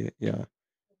get you there. Yeah,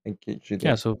 I get you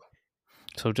Yeah, there.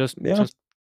 so just Yeah. just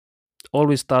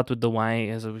always start with the why.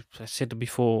 As I said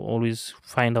before, always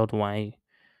find out why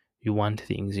you want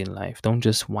things in life. Don't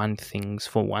just want things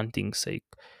for wanting's sake.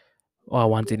 Oh, I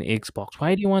want an Xbox.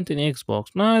 Why do you want an Xbox?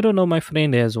 No, I don't know. My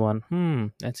friend has one.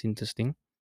 That's interesting.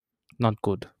 Not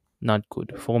good. Not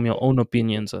good. Form your own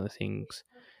opinions on things.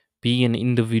 Be an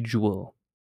individual.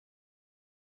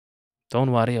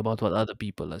 Don't worry about what other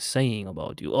people are saying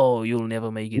about you. Oh, you'll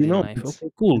never make it You in know, life. it's Okay,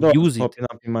 you cool. know what's Use it. popping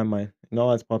up in my mind. You know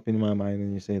what's popping in my mind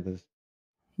when you say this.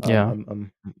 Yeah.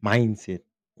 Mindset.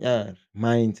 Yeah,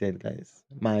 mindset, guys.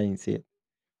 Mindset.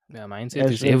 Yeah, mindset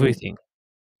is Actually, everything.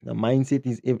 the mindset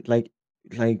is like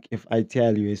if I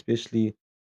tell you, especially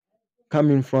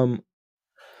coming from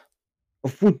a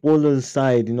footballer's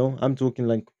side, I'm talking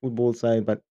like football side,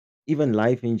 but even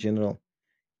life in general.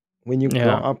 When you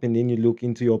grow Yeah. up and then you look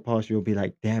into your past, you'll be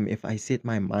like, damn, if I set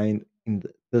my mind in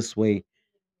this way,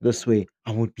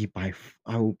 I would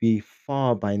be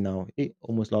far by now.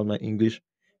 Almost lost my English.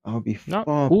 I would be No,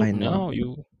 far cool. by now. No,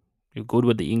 you're good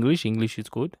with the English. English is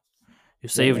good. You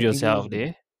Yeah, saved my English. yourself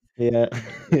there. Yeah.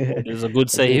 It is a good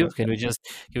I say, save. Can we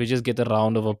just get a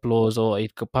round of applause or a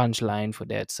punchline for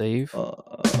that save?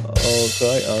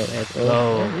 okay. Let's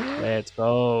go. Okay. Let's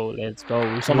go. Let's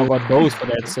go. Someone got Yeah. both for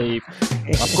that save.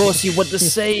 Of course, you with the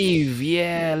save.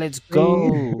 Yeah, let's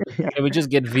go. Can we just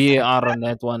get VAR on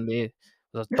that one there?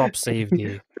 The top save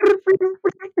there.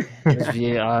 Let's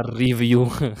VAR review.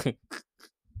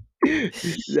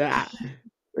 Yeah.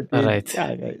 But All then, right.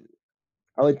 yeah, guys,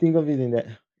 I would think of it in that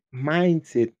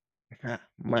mindset.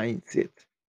 Mindset.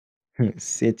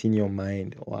 Set in your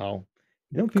mind. Wow.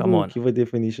 People Come will on. give a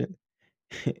definition.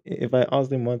 If I ask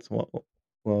them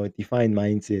well, define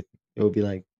mindset, they'll be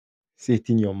like, set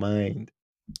in your mind.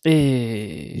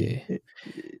 Yeah. Eh.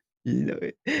 You know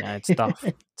Yeah, it's tough.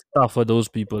 it. It's tough for those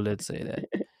people that say that.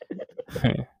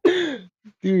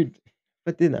 Dude,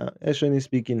 But then, actually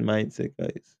speaking, mindset,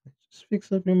 guys. Just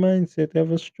fix up your mindset.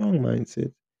 Have a strong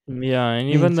mindset. Yeah, and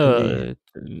even Mentally. the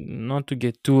not to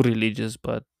get too religious,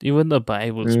 but even the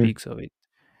Bible Mm. speaks of it.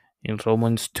 In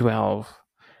Romans 12,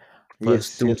 verse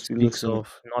Yes, 2 yes, we speaks listen.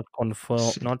 of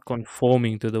not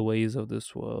conforming to the ways of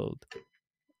this world,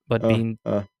 but Uh, being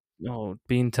uh,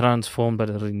 being transformed by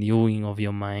the renewing of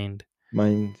your mind.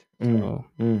 mind. So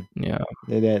Mm. yeah.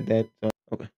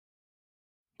 Okay.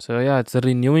 So yeah, it's the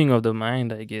renewing of the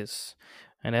mind, I guess.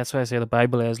 And that's why I say the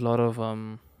Bible has a lot of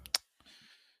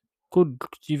good,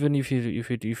 even if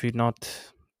you're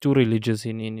not too religious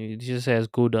in it just has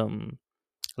good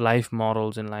life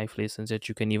morals and life lessons that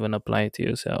you can even apply to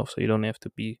yourself. So you don't have to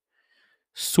be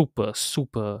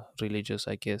super religious,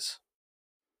 I guess.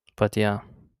 But yeah,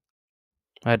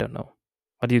 I don't know.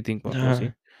 What do you think, Uh,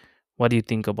 Makosi? What do you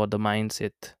think about the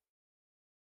mindset?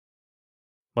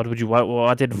 What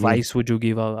I mean, advice would you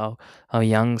give our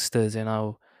youngsters and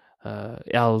our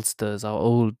eldsters, our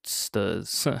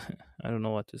oldsters? I don't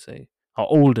know what to say. Our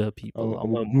older people, our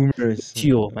boomers.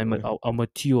 our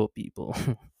mature people.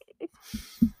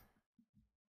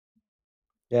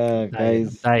 Yeah, Tired.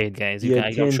 I'm guys, tired, guys. be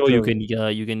I'm sure you attentive. can hear.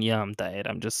 You can hear. I'm tired.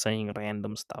 I'm just saying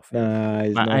random stuff here. Nah,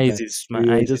 it's My not eyes that. is my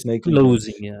We were eyes just is making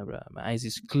closing. jokes. Yeah, bro. My eyes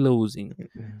is closing.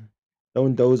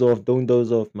 Don't doze off. Don't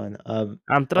doze off, man.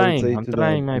 I'm I would trying. say I'm to the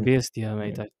trying my best here,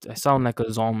 mate. I sound like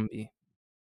a zombie.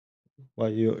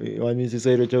 what you want me to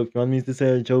say the joke? You want me to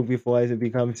say a joke before I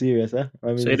become serious, huh? You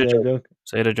want me Say to the say a joke. joke?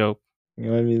 Say the joke.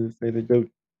 You want me to say the joke?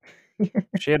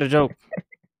 Share the joke.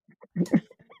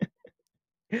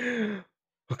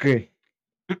 Okay.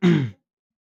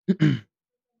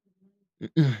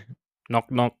 Knock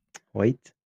knock.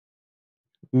 Wait,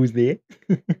 who's there?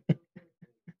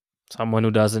 Someone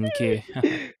who doesn't care.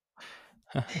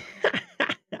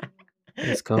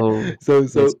 Let's go. so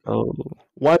Let's so go.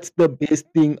 what's the best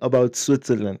thing about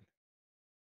Switzerland?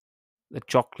 The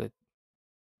chocolate.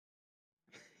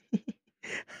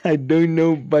 I don't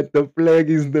know, but the flag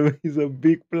is a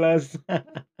big plus.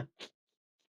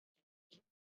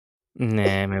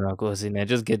 Nah, man, I'll go see. Nah,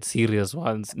 just get serious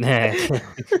once. Nah,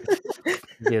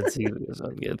 get serious.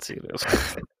 One. Get serious.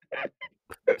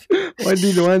 What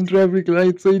did one traffic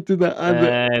light say to the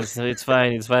other? It's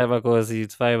fine. It's fine, Makosi.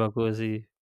 It's fine, Makosi.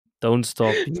 Don't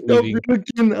stop Stop believing.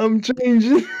 looking, I'm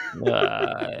changing.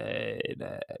 Nah,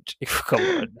 come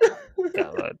on.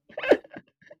 Come on.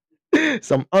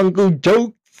 Some uncle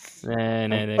jokes. Nah,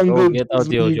 Some nah, nah. Go uncle get jokes out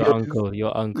with your, you your guys. uncle.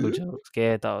 Your uncle jokes.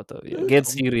 Get out of here. Get Some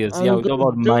serious. Yeah, we uncle talk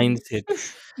about mindset.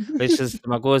 jokes. Let's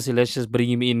just bring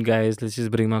him in, guys. Let's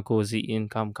just bring Makosi in.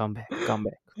 Come back. Come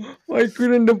back. Why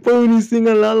couldn't the pony sing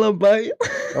a lullaby?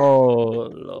 Oh,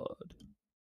 Lord.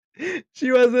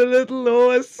 She was a little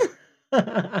horse.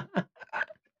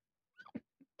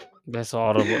 That's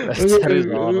horrible. That is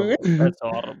horrible. Okay. That's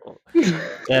horrible.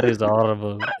 That is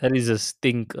horrible. That is a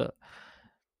stinker.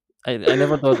 I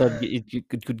never thought that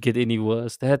it could get any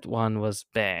worse. That one was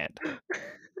bad.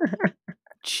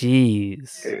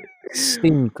 Jeez.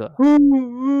 Stinker.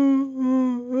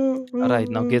 Alright,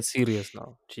 now get serious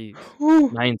now. Jeez.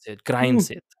 Mindset,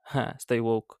 grindset. Stay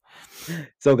woke.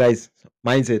 So guys,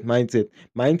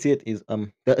 mindset is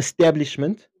the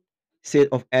establishment set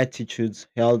of attitudes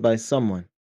held by someone.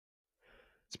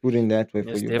 Let's put in that way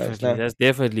for Yes, you guys definitely. now. That's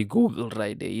definitely Google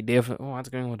right there. What's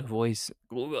going on with the voice?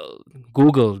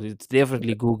 Google. It's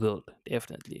definitely Google.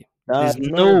 Definitely. Nah, There's it's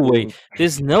not a no way. Google.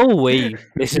 There's no way.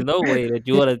 There's no way that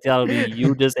you want to tell me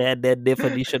you just had that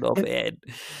definition of ad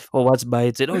or what's by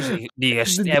it. Oh, it's the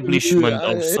establishment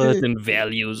of certain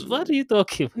values. What are you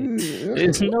talking about?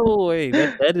 There's no way.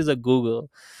 That is a Google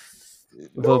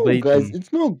No, guys, verbatim.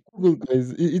 it's not Google,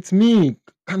 guys. It's me.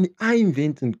 I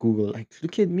invented Google. Like,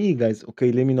 look at me, guys.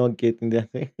 Okay, let me not get in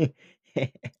that thing.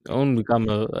 Don't become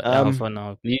a um, alpha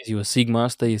now, please. You're a Sigma,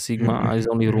 stay a Sigma. There's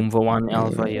only room for one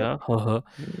alpha here.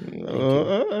 Thank you.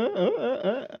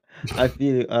 I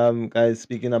feel guys,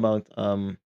 speaking about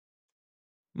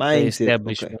The mindset.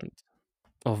 Okay. establishment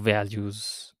of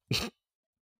values.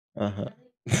 Uh-huh.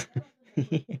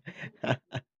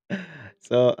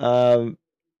 So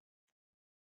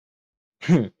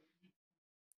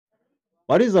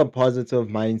what is a positive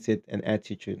mindset and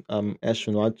attitude?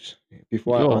 Astronaut,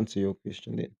 before I Yo, answer your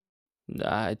question then.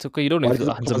 nah, it's okay. You don't have What is to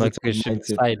a answer my positive question.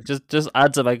 It's mindset? fine. Just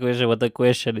answer my question with a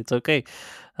question. It's okay.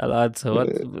 I'll answer. Uh,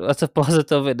 What's a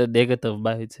positive and a negative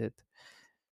mindset?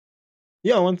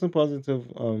 yeah, I want a positive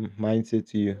mindset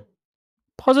to you.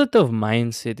 Positive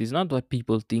mindset is not what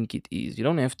people think it is. You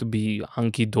don't have to be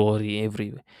hunky dory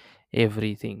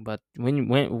everything. But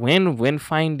when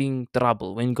finding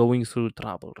trouble, when going through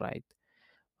trouble, right?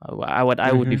 What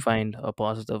I would Mm-hmm. define a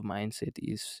positive mindset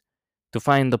is to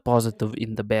find the positive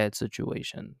in the bad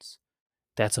situations.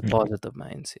 That's a Mm. positive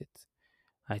mindset.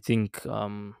 I think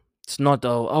it's not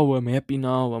oh I'm happy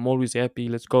now, I'm always happy,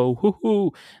 let's go,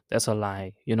 hoo. That's a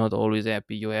lie. You're not always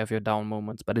happy. You have your down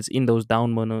moments, but it's in those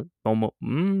down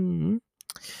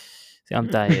See, I'm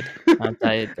tired. I'm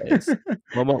tired, guys.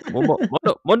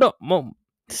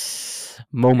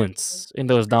 Moments in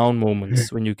those down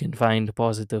moments when you can find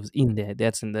positives in there.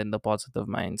 That's in the positive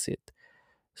mindset.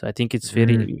 So I think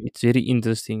Mm. it's very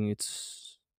interesting.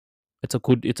 It's a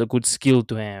good skill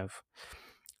to have,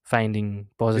 finding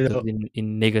You positive know,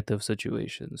 in negative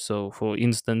situations. So for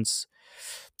instance,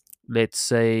 let's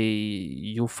say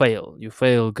you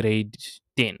fail grade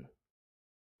 10.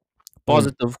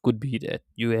 mm, Positive could be that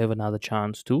you have another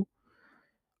chance to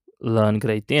learn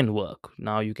grade 10 work.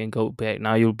 Now you can go back.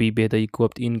 Now you'll be better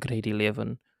equipped in grade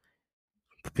 11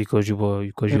 because you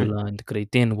mm, learned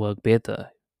grade 10 work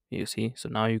better. You see? So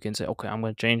now you can say, okay, I'm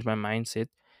going to change my mindset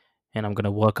and I'm going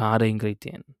to work harder in grade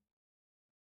 10.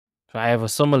 So I have a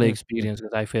similar mm. experience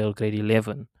because I failed grade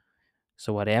 11.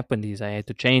 So what happened is I had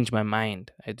to change my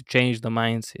mind. I had to change the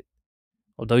mindset.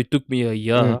 Although it took me a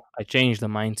Mm. year, I changed the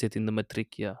mindset in the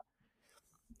matric year.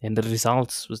 And the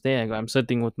results was there. I'm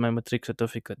sitting with my matric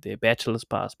certificate there. Bachelor's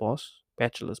pass, boss.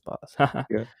 Bachelor's pass.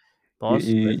 Yeah. You, Boss,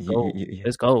 you, let's you, go. you, you,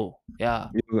 Let's go. Yeah.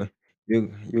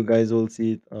 you guys will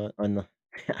see it on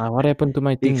What happened to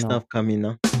my big thing now? stuff coming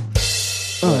now.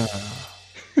 What?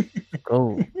 Let's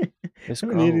go. Let's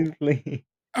Don't need go. it play.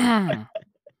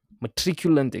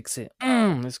 Matriculant exam.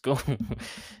 Let's go.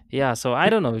 Yeah. So I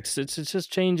don't know. It's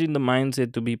just changing the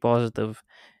mindset to be positive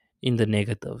in the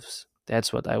negatives.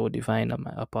 That's what I would define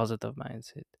a positive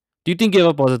mindset. Do you think you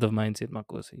have a positive mindset,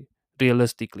 Makosi?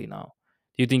 Realistically now,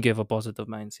 do you think you have a positive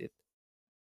mindset?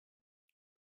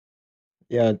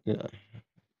 Yeah,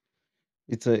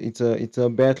 it's a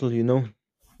battle,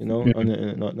 Mhm.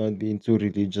 and not being too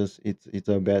religious. It's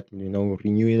a battle,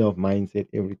 renewing of mindset,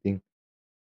 everything.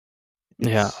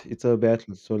 Yeah. It's a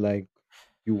battle. So like,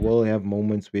 you will have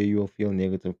moments where you'll feel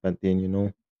negative, but then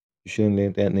you shouldn't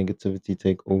let that negativity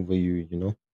take over you.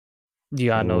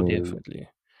 Yeah. No. So Definitely.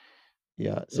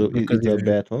 yeah, so Because it's a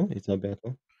battle. It's a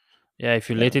battle. if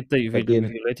you let Yeah, it if but you, if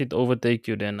then you let it overtake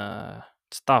you, then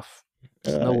it's tough.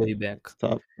 There's no way back. it's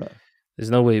tough. There's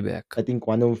no way back. I think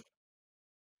one of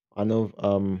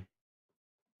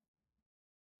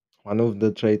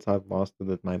the traits I've mastered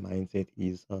with my mindset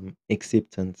is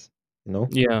acceptance. You know,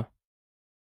 Yeah.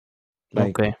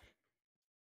 like, Okay.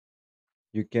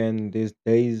 there's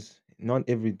days, not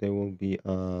every day will be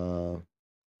a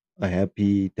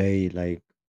happy day. Like,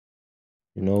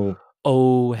 you know,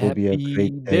 Oh, will be a happy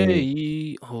great day.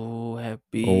 day. Oh,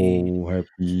 happy. Oh,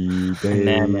 happy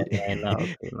Nah, day. man, man. No,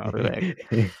 okay, now relax.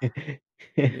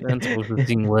 You aren't supposed to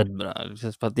sing word, bro.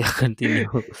 Just but yeah, continue.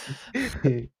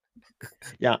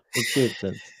 Yeah,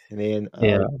 acceptance. And then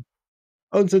Yeah.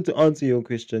 also, to answer your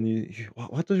question,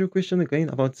 what was your question again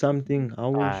about something?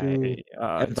 How would I you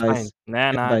it's fine. advise?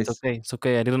 Nah, it's Advice. okay. It's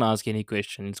okay. I didn't ask any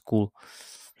question. It's cool.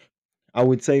 I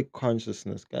would say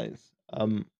consciousness, guys.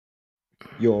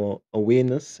 Your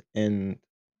awareness, and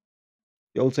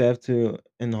you also have to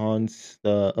enhance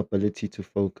the ability to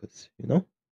focus.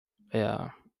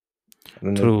 Yeah. I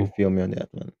don't know if you True. feel me on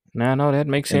that one. Nah, no, that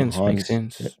makes sense. Makes Enhance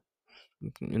sense.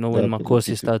 You know, the when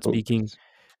ability Makosi to starts speaking focus.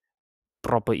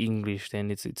 proper English,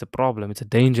 then it's a problem. It's a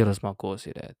dangerous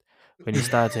Makosi that when he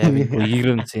starts having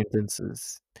coherent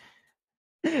sentences.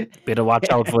 Better watch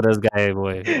out for this guy,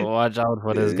 boy. Watch out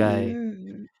for this guy.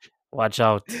 Watch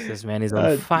out. This man is on Uh,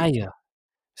 fire.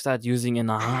 Start using and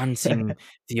enhancing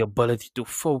the ability to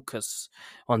focus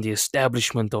on the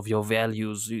establishment of your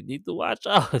values. You need to watch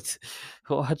out.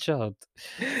 Watch out.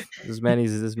 This man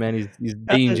is he's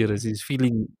uh, dangerous. He's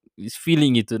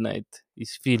feeling it tonight.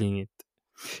 He's feeling it.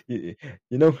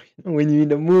 when you're in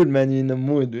the mood, man, you're in the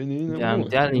mood. When you're in the Yeah, I'm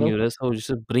mood, telling you, that's how you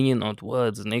just bringing out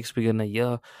words. Next we're gonna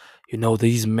hear,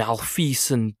 these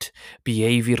malfeasant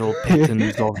behavioral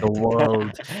patterns of the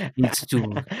world needs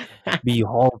to be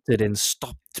halted and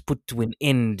stopped, put to an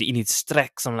end in its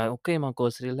tracks. I'm like, okay,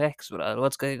 Marcos, relax, bro.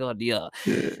 What's going on here?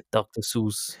 Dr.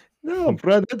 Seuss. No,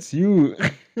 bro, that's you.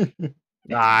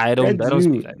 Nah, I don't That's I don't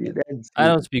speak you. like that. That's I you.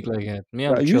 don't speak like that. Me,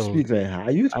 Bro, I'm you chill. speak like how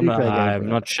you speak like that, I'm bro.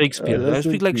 not Shakespeare. I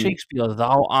speak Listen like to you. Shakespeare.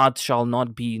 Thou art shall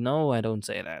not be. No, I don't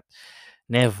say that.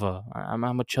 Never. I'm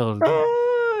a chill guy.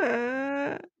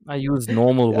 Ah, I use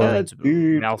normal yeah, words, bro.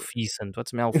 dude. Malfeasant.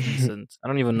 What's malfeasant? I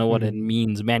don't even know what it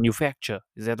means. Manufacture.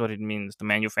 Is that what it means? To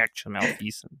manufacture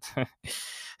malfeasant.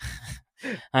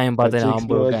 I am but But an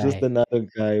Shakespeare humble was just guy. another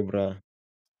guy, bro.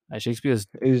 Shakespeare's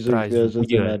Shakespeare is was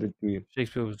just weird. another dude.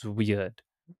 Shakespeare was weird.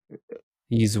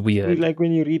 He's weird. Like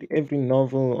when you read every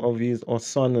novel of his or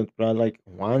sonnet, bro, like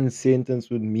one sentence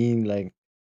would mean like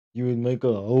you would make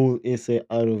a whole essay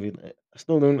out of it. I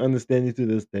still don't understand it to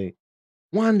this day.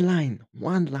 One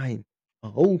line, a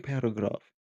whole paragraph.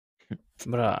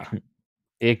 Bruh.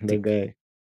 The Hectic. guy,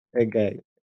 that guy,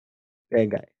 that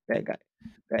guy, that guy,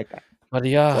 that guy. But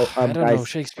yeah, So I don't know. guys,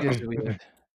 Shakespeare's weird.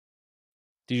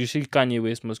 Did you see Kanye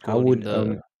West was I called him would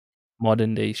the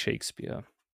modern day Shakespeare?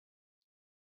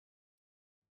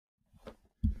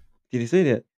 did he say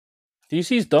that? Do you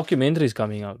see his documentaries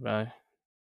coming out, bro?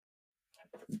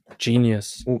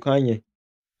 Genius. Oh, Kanye.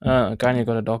 Kanye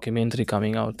got a documentary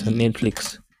coming out on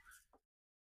Netflix.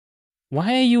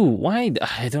 Why are you? Why?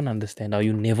 I don't understand how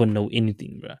you never know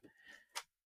anything, bro.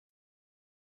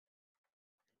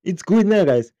 It's good now,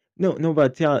 guys. No, no,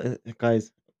 but tell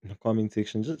guys in the comment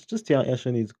section, just tell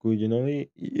Ashton it's good. You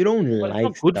don't But it's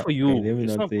not like good for stuff. Okay, you. let me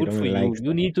It's not not say you good for don't like you.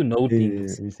 You stuff. need to know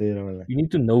things. You say you don't like. You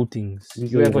need to know things. You You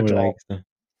say you have a don't job. like stuff.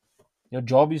 Your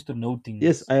job is to know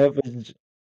Yes, things. I have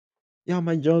yeah.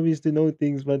 My job is to know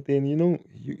things, but then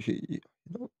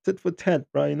tit for tat,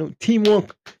 bro.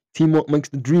 Teamwork. Teamwork makes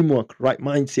the dream work. Right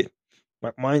mindset.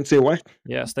 Right mindset. What?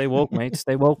 Yeah, stay woke, mate.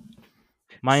 Stay woke.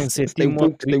 Mindset, Stay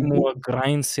teamwork, woke. Stay woke. dreamwork,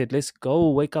 mindset. Let's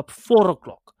go. Wake up 4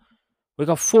 o'clock. Wake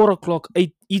up 4 o'clock.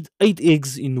 Eat 8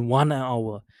 eggs in 1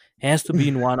 hour. Has to be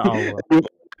in 1 hour.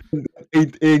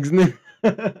 8 eggs.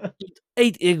 Eat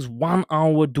 8 eggs 1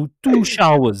 hour. Do 2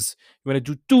 showers. You want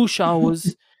to do 2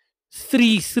 showers,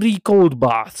 three cold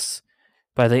baths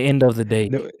by the end of the day,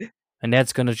 No, and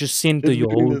that's gonna just center that's your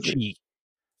between whole the chi.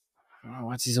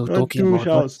 What's he so not talking two about?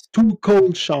 showers, What's two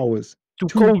cold showers, two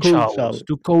two cold cold showers? showers.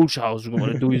 Two cold showers. What you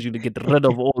want to do is you to get rid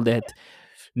of all that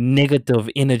negative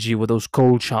energy with those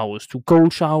cold showers. Two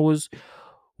cold showers.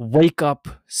 Wake up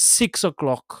 6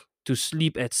 o'clock to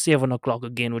sleep at 7 o'clock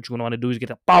again. What you're gonna want to do is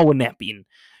get a power nap in. You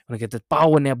want to get the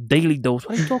power nap daily dose.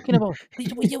 What are you talking about?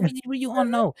 What are you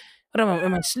on now?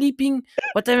 Am I sleeping?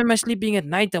 What time am I sleeping at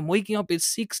night? I'm waking up at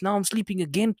 6. Now I'm sleeping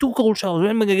again. Two cold showers. When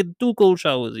am I gonna get two cold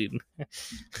showers in?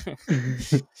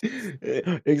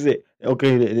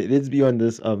 Okay, let's be on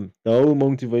this. The whole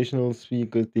motivational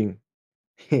speaker thing.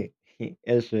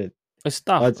 Yeah, shit. It's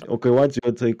tough, What's bro. okay? What's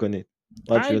your take on it?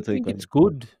 What's I your take think on it's it?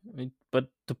 good, but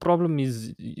the problem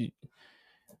is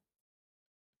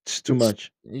It's too it's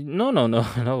much. no, no, no,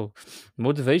 no.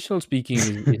 Motivational speaking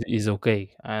is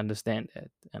okay. I understand that,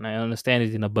 and I understand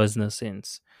it in a business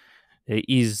sense. There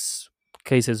is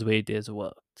cases where it has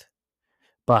worked,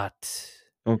 but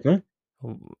Okay.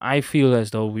 I feel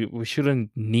as though we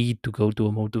shouldn't need to go to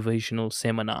a motivational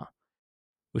seminar.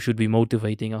 We should be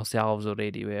motivating ourselves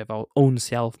already. We have our own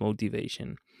self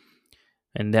motivation,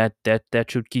 and that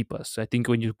should keep us. I think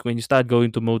when you start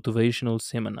going to motivational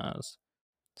seminars,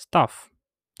 it's tough.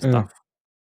 It's Mm. tough.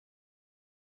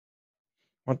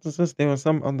 What is this? There was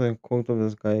some other quote of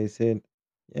this guy. He said,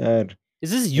 "Yeah,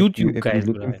 It's these if you YouTube if you're guys,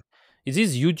 looking bro. It's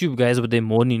these YouTube guys with their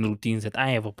morning routines that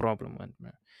I have a problem with,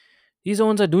 bro. These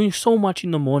ones are doing so much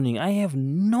in the morning. I have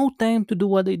no time to do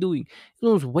what they're doing.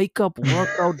 You know, wake up,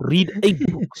 work out, read 8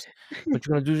 books. What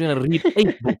you're gonna do is you're gonna read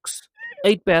 8 books,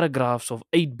 8 paragraphs of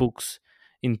 8 books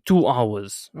in 2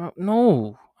 hours.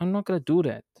 No, I'm not gonna do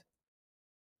that.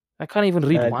 I can't even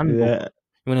read one book. that,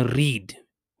 You want to read.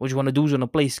 What you want to do is you want to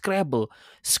play Scrabble.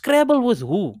 Scrabble with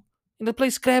who? I'm gonna play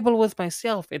Scrabble with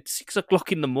myself at 6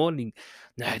 o'clock in the morning.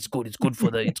 Nah, it's good. It's good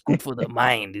for the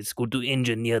mind. It's good to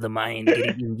engineer the mind.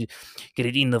 Get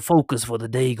it in the focus for the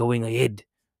day going ahead.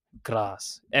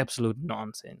 Grass. Absolute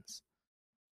nonsense.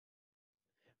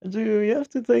 so you have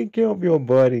to take care of your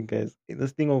body, guys.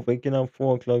 This thing of waking up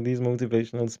 4 o'clock, these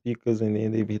motivational speakers, and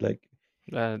then they be like,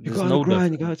 "You There's gotta no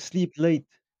grind, you difference. gotta sleep late."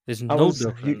 There's I no was,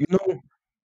 difference.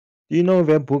 do you know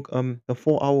that book, the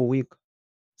 4 Hour Week,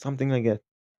 something like that.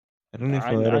 I don't know if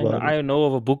I, you heard I, about it. I know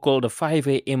of a book called the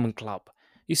 5 a.m. Club.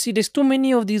 You see, there's too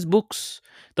many of these books.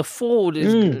 The four,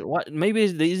 there's Mm. what? Maybe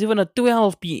there's even a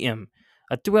 12 p.m.,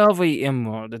 a 12 a.m.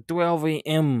 or the 12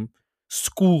 a.m.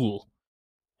 school.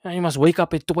 And you must wake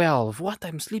up at 12. What?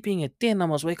 I'm sleeping at 10. I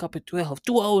must wake up at 12.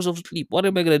 2 hours of sleep. What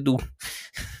am I gonna do?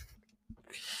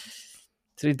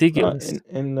 It's ridiculous.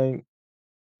 And like,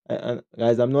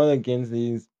 guys, I'm not against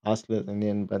these hustlers,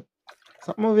 but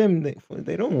some of them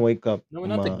they don't wake up No, we're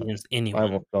not against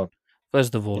 5 anyone. o'clock.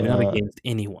 First of all, we're not Yeah, against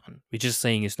anyone. We're just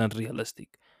saying it's not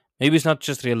realistic. Maybe it's not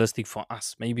just realistic for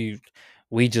us. Maybe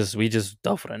we just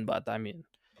different. But I mean,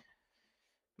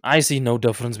 I see no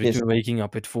difference yes. between waking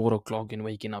up at 4 o'clock and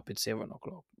waking up at 7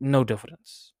 o'clock. No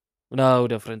difference. No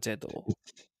difference at all.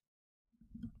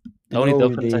 The only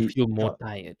difference I They feel more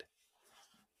tired.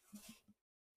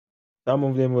 some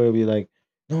of them will be like,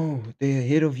 no, they're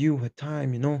ahead of you at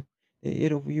time.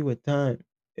 ahead of you at time.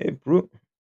 Hey, bro,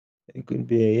 it could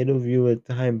be ahead of you at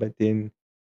time, but then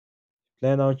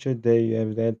plan out your day. You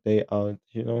have that day out.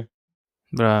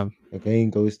 Bruh. Again,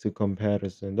 goes to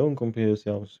comparison. Don't compare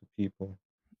yourselves to people.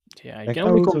 Yeah, you Like can I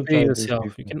only also compare tried this yourself.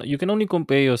 before. You can only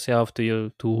compare yourself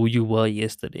to who you were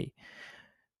yesterday,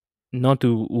 not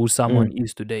to who someone Mm,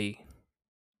 is today.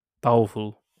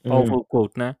 Powerful, mm. powerful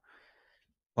quote, nah?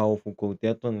 Powerful quote.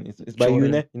 That one is by you, Jordan.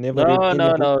 ne? You never read No, any no,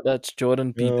 book. no. That's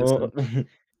Jordan No. Peterson.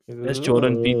 That's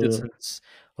Jordan Peterson's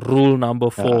rule number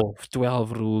Ah, 4,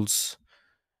 12 rules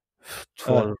ah,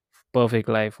 for perfect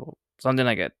life or something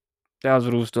like that. 12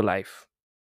 rules to life.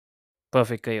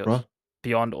 Perfect bro. chaos.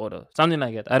 Beyond order. Something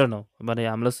like that. I don't know. But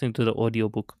yeah, I'm listening to the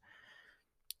audiobook.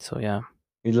 So yeah.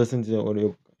 You listen to the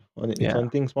audio. It's Yeah. on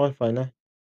things Spotify, ne?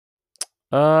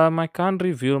 I can't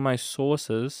reveal my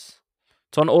sources.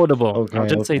 It's on Audible. I'll Okay,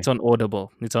 just say it's okay. on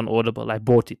Audible. It's on Audible. I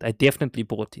bought it. I definitely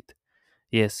bought it.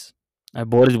 Yes. I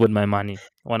bought it with my money.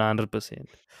 100%.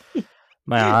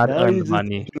 My hard Now earned you just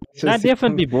money. so I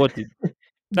definitely bought it.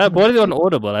 I bought it on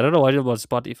Audible. I don't know why it was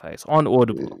Spotify. It's on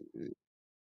Audible.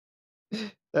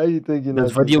 now you thinking This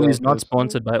not video is yourself not as well.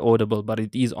 sponsored by Audible, but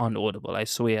it is on Audible. I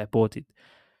swear I bought it.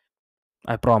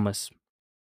 I promise.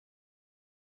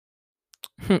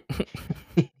 I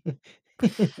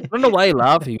don't know why you're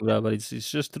laughing, bro, but it's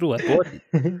just true. I bought it.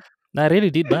 I really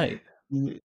did buy it.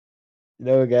 You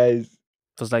guys,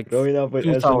 It was like growing up with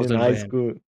Ashton in 2,000 high Rand.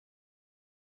 school,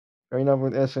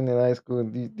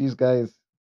 these guys,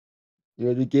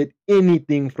 you get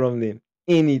anything from them,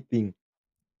 anything.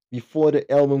 Before the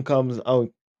album comes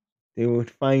out, they would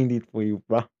find it for you,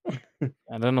 bro.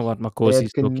 I don't know what They Makosi had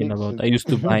is talking about. connections. I used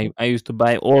to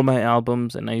buy all my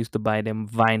albums and I used to buy them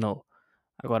vinyl.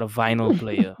 I got a vinyl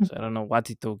player, so I don't know what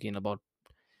he's talking about.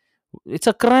 It's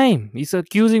a crime. He's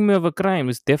accusing me of a crime.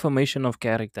 It's defamation of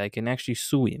character. I can actually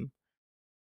sue him.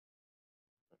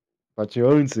 But you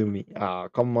own to me. Ah,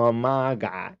 come on, my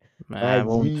guy. Nah, My I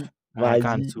won't. G. I My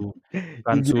can't G. sue. You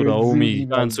Can't sue the don't sue homie. me,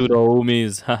 my Can't sue the G.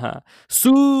 homies. Haha.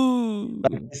 Sue.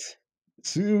 Guys,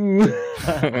 sue.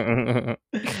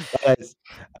 Guys,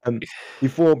 um,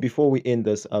 before we end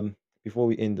this, on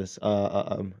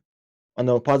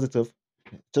a positive,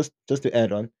 just to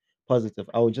add on positive,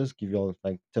 I will just give you all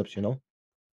like tips.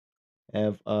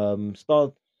 Have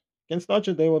start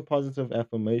your day with positive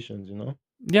affirmations.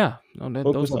 Yeah, no, those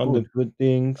Focus are on the good. good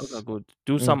Those are things. good.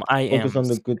 Do Mm, some I focus on the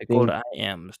ams. good They call it things. I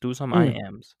ams. Do some I Mm,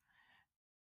 ams.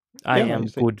 I yeah, you am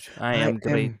say, good. I I am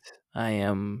great. am, I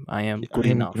am good I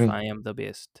am enough. great. I am the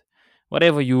best.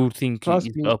 Whatever you think Trust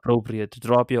is me. appropriate,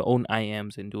 drop your own I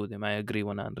ams and do them. I agree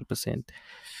 100%.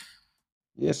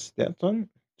 Yes, that's one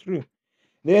true.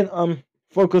 Then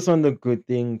focus on the good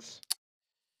things.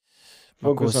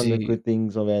 Focus on the Makosi, good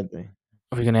things of that day.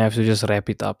 we're gonna have to just wrap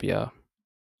it up, yeah.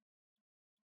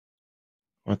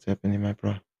 What's happening, my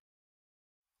bro?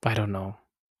 I don't know.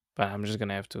 But I'm just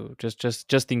gonna have to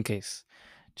just in case.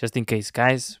 Just in case,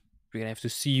 guys, we're gonna have to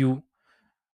see you.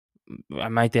 I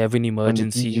might have an On the emergency,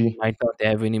 PG. might not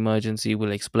have an emergency.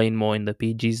 We'll explain more in the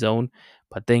PG zone.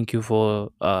 But thank you for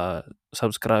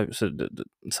subscribing,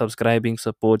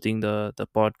 supporting the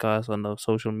podcast on the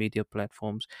social media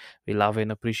platforms. We love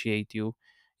and appreciate you.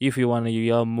 If you want to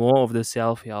hear more of the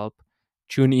self help,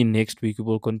 tune in next week. We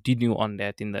will continue on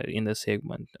that in the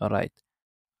segment. All right.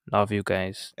 Love you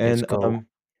guys. Let's And go.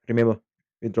 remember,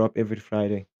 we drop every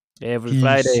Friday. Every Peace.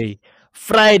 Friday.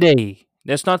 Friday.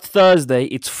 That's not Thursday.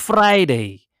 It's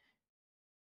Friday.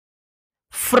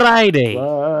 Friday.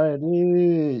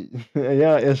 Friday.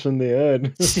 Ja, er schon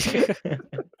der.